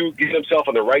and get himself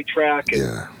on the right track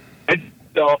and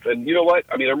himself. And you know what?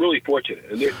 I'm really fortunate.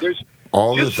 And there's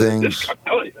all the things. I'm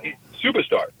telling you,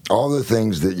 superstar. All the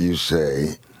things that you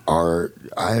say I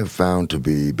have found to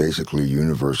be basically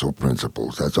universal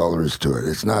principles. That's all there is to it.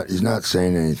 He's not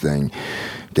saying anything.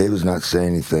 David's not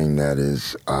saying anything that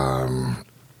is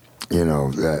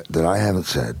that I haven't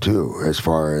said too, as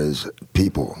far as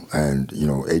people and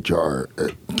HR,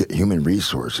 human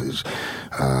resources.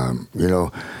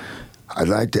 I'd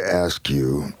like to ask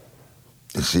you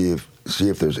to see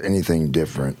if there's anything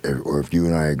different, or if you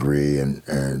and I agree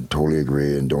and totally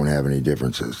agree and don't have any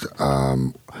differences.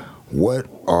 What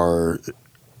are,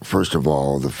 first of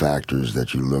all, the factors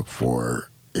that you look for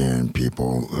in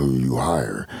people who you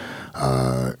hire,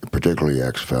 particularly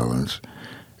ex-felons?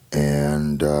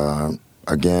 And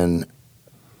again,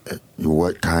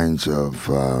 what kinds of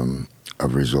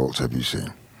results have you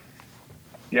seen?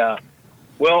 Yeah.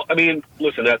 Well, I mean,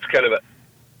 listen, that's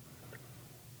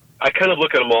I kind of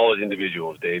look at them all as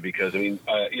individuals, Dave, because I mean,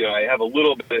 I have a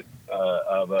little bit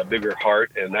of a bigger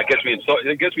heart, and that gets me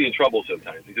in trouble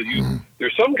sometimes, because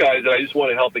there's some guys that I just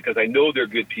want to help because I know they're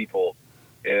good people,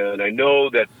 and I know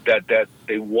that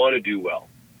they want to do well.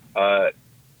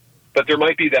 But there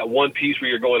might be that one piece where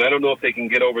you're going, I don't know if they can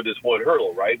get over this one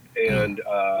hurdle, right? And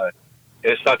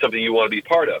it's not something you want to be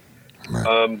part of.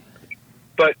 Right.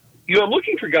 But I'm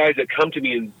looking for guys that come to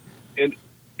me and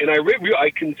I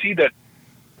can see that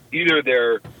either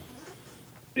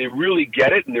they really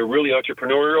get it and they're really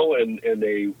entrepreneurial and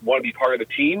they want to be part of a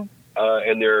team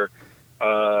and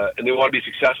they want to be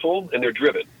successful and they're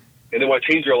driven and they want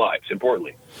to change their lives.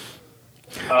 Importantly,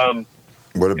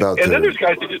 what about? And then there's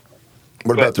guys that just.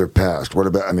 What about their past? What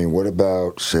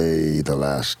about, say, the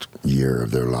last year of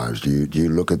their lives? Do you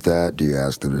look at that? Do you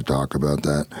ask them to talk about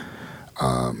that?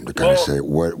 To kind of say,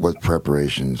 what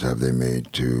preparations have they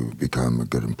made to become a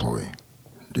good employee?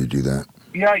 Do you do that?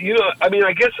 Yeah, I mean,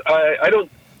 I guess I don't.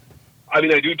 I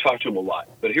mean, I do talk to them a lot.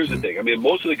 But here's the thing. I mean,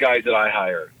 most of the guys that I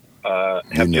hire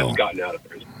have just gotten out of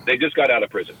prison. They just got out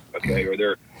of prison, okay? Or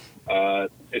they're.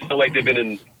 It's not like they've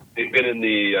been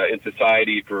in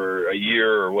society for a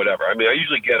year or whatever. I mean, I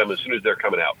usually get them as soon as they're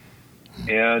coming out.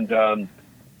 And,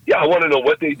 I want to know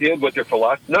what they did, what their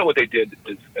philosophy, not what they did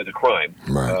as a crime.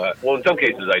 Right. Well, in some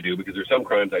cases I do, because there's some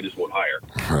crimes I just won't hire.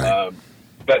 Right.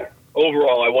 But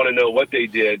overall, I want to know what they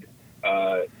did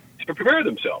to prepare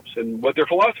themselves and what their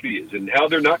philosophy is and how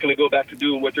they're not going to go back to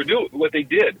doing what they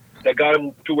did that got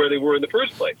them to where they were in the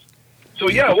first place. So,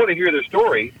 I want to hear their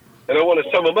story, and I want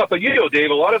to sum them up. But,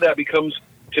 Dave, a lot of that becomes,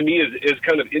 to me, is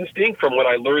kind of instinct from what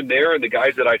I learned there and the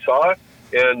guys that I saw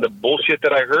and the bullshit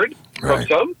that I heard from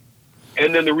some,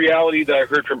 and then the reality that I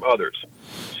heard from others.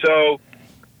 So,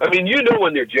 I mean,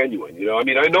 when they're genuine, I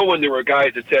mean, I know when there were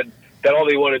guys that said that all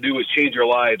they want to do is change their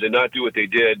lives and not do what they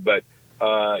did, but,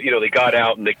 they got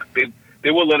out and they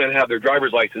wouldn't let them have their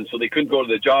driver's license, so they couldn't go to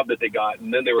the job that they got,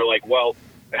 and then they were like, well,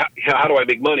 how do I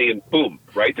make money? And boom,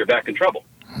 right? They're back in trouble.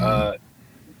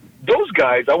 Those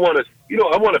guys, I want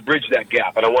to bridge that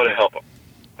gap, and I want to help them.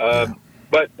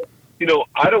 But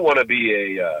I don't want to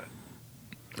be a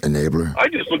enabler.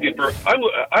 I'm just looking for.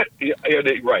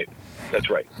 Right. That's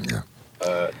right. Yeah.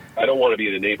 I don't want to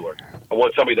be an enabler. I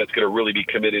want somebody that's going to really be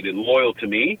committed and loyal to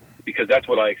me, because that's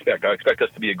what I expect. I expect us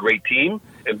to be a great team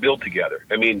and build together.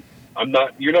 I mean,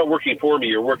 you're not working for me.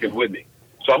 You're working with me.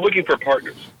 So I'm looking for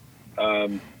partners.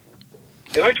 And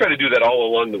I try to do that all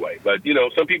along the way. But,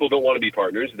 some people don't want to be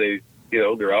partners.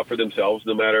 They're out for themselves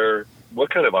no matter what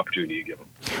kind of opportunity you give them.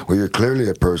 Well, you're clearly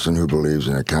a person who believes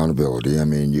in accountability. I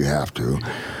mean, you have to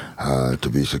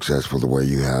be successful the way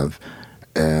you have.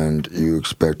 And you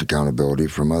expect accountability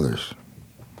from others.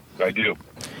 I do.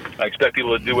 I expect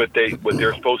people to do what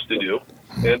they're supposed to do.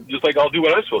 And just like I'll do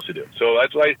what I'm supposed to do. So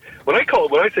that's why when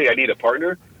I say I need a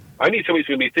partner, I need somebody who's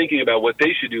going to be thinking about what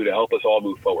they should do to help us all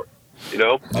move forward.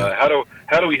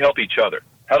 How do we help each other?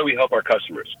 How do we help our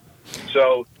customers?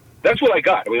 So that's what I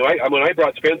got. I mean, when I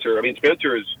brought Spencer,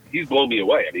 he's blown me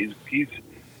away. I mean,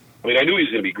 I knew he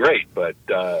was going to be great, but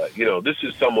this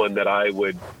is someone that I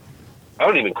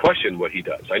don't even question what he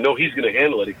does. I know he's going to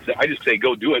handle it. I just say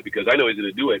go do it, because I know he's going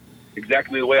to do it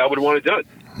exactly the way I would want it done.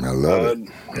 I love it.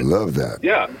 I love that.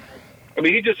 Yeah, I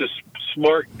mean, he's just a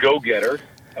smart go-getter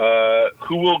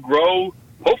who will grow,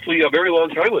 hopefully, a very long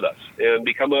time with us and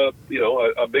become a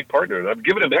big partner. And I've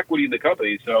given him equity in the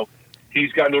company, so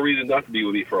he's got no reason not to be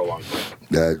with me for a long time.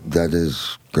 That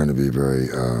is going to be very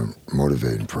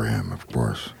motivating for him, of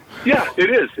course. Yeah, it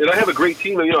is. And I have a great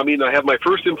team. I have my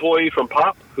first employee from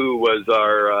Pop, who was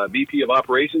our VP of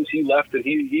operations. He left, and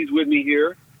he's with me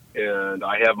here. And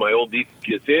I have my old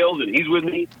VP of sales, and he's with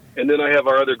me. And then I have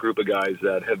our other group of guys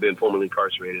that have been formerly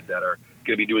incarcerated that are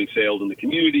going to be doing sales in the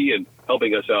community and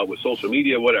helping us out with social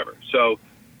media, whatever. So,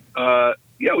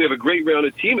 we have a great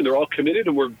rounded team, and they're all committed,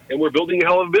 and we're building a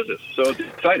hell of a business. So it's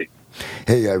exciting.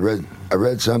 Hey, I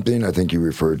read something. I think you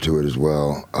referred to it as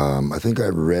well. I think I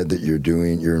read that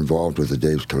you're involved with the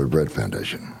Dave's Killer Bread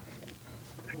Foundation.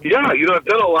 Yeah, I've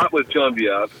done a lot with John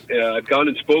Vieff. I've gone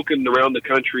and spoken around the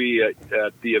country at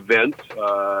the events.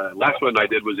 Last one I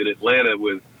did was in Atlanta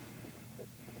with,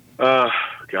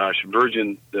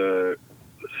 Virgin.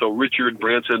 So Richard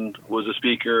Branson was a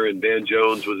speaker, and Van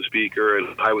Jones was a speaker,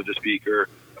 and I was a speaker.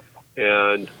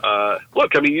 And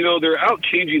look, they're out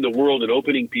changing the world and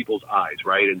opening people's eyes,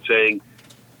 right? And saying,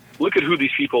 look at who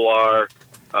these people are.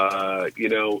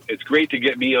 It's great to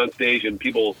get me on stage, and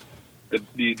people,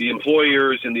 the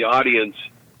employers and the audience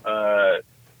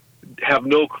have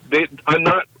no.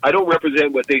 I don't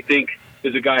represent what they think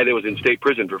is a guy that was in state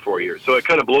prison for 4 years. So it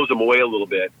kind of blows them away a little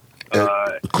bit.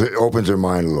 It opens their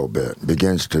mind a little bit,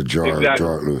 begins to jar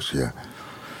it loose. Yeah.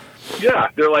 Yeah,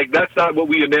 they're like, that's not what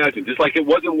we imagined. Just like it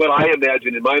wasn't what I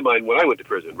imagined in my mind when I went to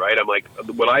prison, right? I'm like,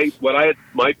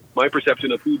 my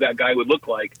perception of who that guy would look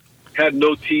like had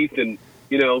no teeth and,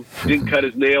 didn't cut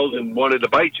his nails and wanted to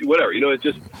bite you, whatever.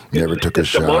 Never took a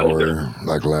shower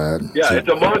like Ladd. Yeah, it's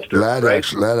a monster. Ladd,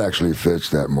 right? Ladd actually fits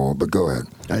that mold, but go ahead.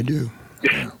 I do.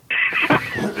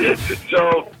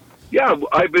 So, yeah,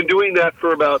 I've been doing that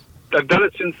I've done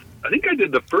it since, I think I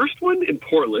did the first one in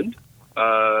Portland.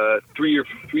 3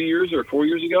 years or 4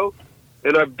 years ago,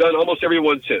 and I've done almost every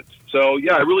one since. So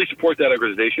yeah, I really support that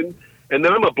organization. And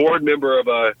then I'm a board member of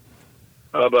a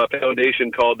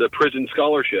foundation called the Prison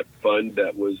Scholarship Fund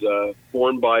that was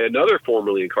formed by another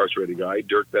formerly incarcerated guy,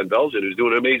 Dirk Van Velzen, who's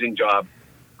doing an amazing job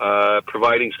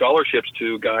providing scholarships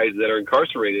to guys that are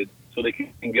incarcerated so they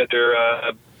can get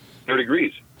their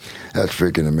degrees. That's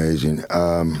freaking amazing.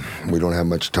 We don't have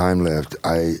much time left.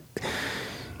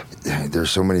 There's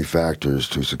so many factors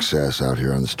to success out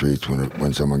here on the streets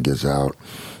when someone gets out.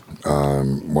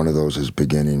 One of those is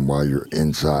beginning while you're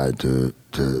inside to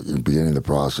beginning the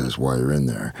process while you're in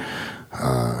there.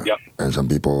 Yep. And some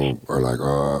people are like,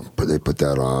 but they put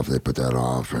that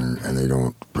off, and they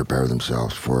don't prepare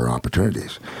themselves for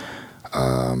opportunities.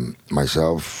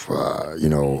 Myself,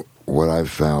 what I've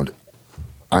found,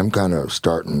 I'm kind of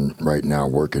starting right now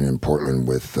working in Portland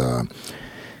with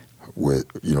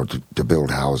to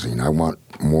build housing. I want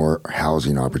more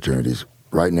housing opportunities.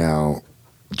 Right now,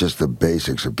 just the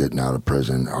basics of getting out of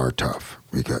prison are tough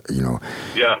because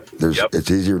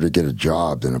it's easier to get a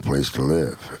job than a place to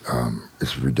live.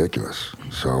 It's ridiculous.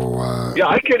 So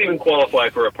I can't even qualify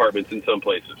for apartments in some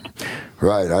places.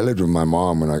 Right, I lived with my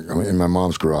mom in my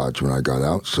mom's garage when I got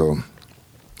out. So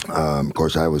of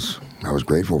course I was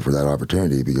grateful for that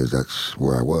opportunity because that's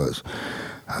where I was.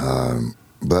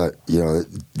 But,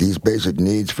 these basic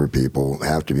needs for people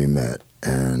have to be met.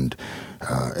 And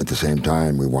at the same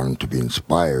time, we want them to be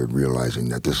inspired, realizing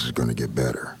that this is going to get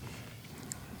better.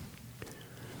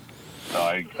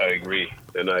 I agree.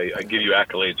 And I give you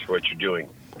accolades for what you're doing.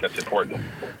 That's important.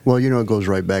 Well, it goes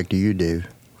right back to you, Dave.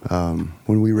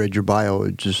 When we read your bio,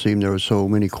 it just seemed there were so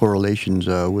many correlations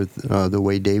with the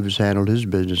way Dave has handled his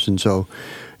business. And so,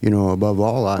 above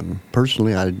all, I'd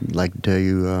like to tell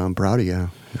you I'm proud of you.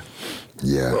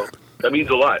 Yeah. Well, that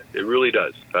means a lot. It really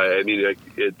does.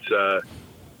 It's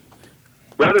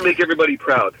rather make everybody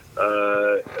proud.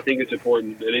 I think it's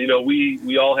important. And,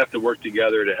 we all have to work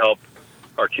together to help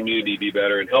our community be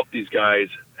better and help these guys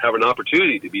have an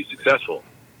opportunity to be successful.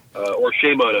 Or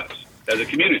shame on us as a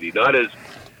community, not as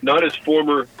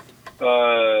former,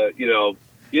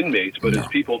 inmates, but as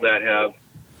people that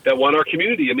want our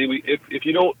community.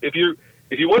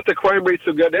 If you want the crime rates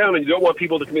to go down and you don't want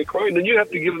people to commit crime, then you have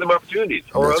to give them opportunities.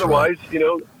 Or That's otherwise,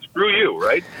 right. Screw you,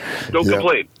 right? Don't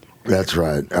complain. That's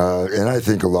right. And I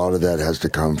think a lot of that has to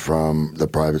come from the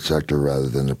private sector rather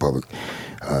than the public.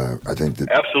 I think that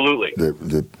absolutely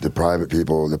the private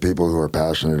people, the people who are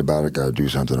passionate about it, got to do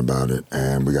something about it,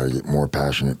 and we got to get more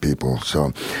passionate people.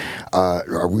 So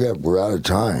we're out of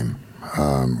time.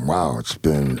 Wow, it's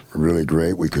been really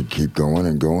great. We could keep going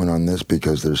and going on this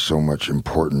because there's so much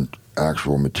important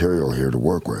actual material here to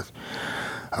work with.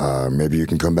 Maybe you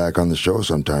can come back on the show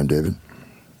sometime, David.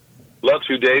 Love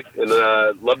to, Dave, and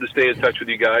love to stay in touch with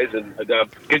you guys and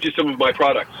get you some of my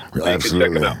products. So Absolutely.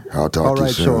 You can check them out. I'll talk to you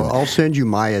soon. All right, so I'll send you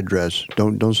my address.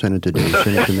 Don't send it to Dave.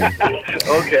 Send it to me.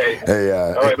 Okay. Hey,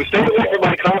 all right, but stay away from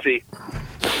my coffee.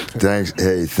 Thanks.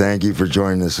 Hey, thank you for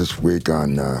joining us this week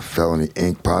on Felony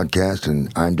Inc. podcast,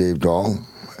 and I'm Dave Dahl,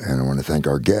 and I want to thank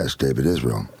our guest, David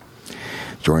Israel.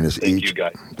 Join us Thank you,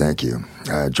 guys. Thank you.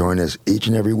 Join us each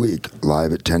and every week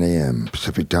live at 10 a.m.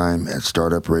 Pacific Time at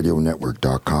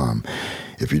StartupRadioNetwork.com.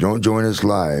 If you don't join us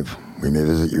live, we may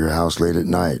visit your house late at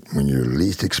night when you're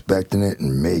least expecting it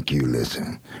and make you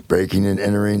listen. Breaking and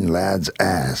entering Ladd's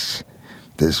ass.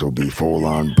 This will be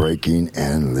full-on breaking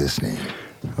and listening.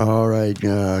 All right.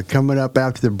 Coming up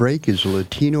after the break is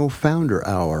Latino Founder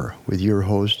Hour with your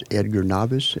host, Edgar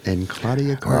Navas and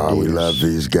Claudia Cardenas. Oh, we love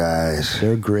these guys.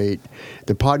 They're great.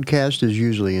 The podcast is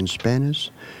usually in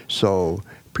Spanish, so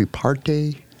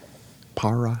preparte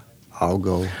para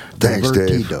algo Thanks,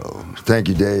 divertido. Dave. Thank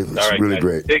you, Dave. It's All right, really guys.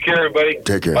 great. Take care, everybody.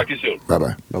 Take care. Talk to you soon.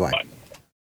 Bye-bye. Bye-bye. Bye.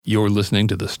 You're listening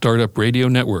to the Startup Radio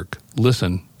Network.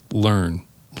 Listen, learn,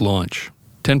 launch.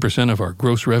 10% of our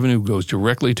gross revenue goes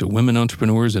directly to women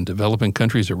entrepreneurs in developing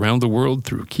countries around the world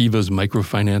through Kiva's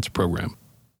microfinance program.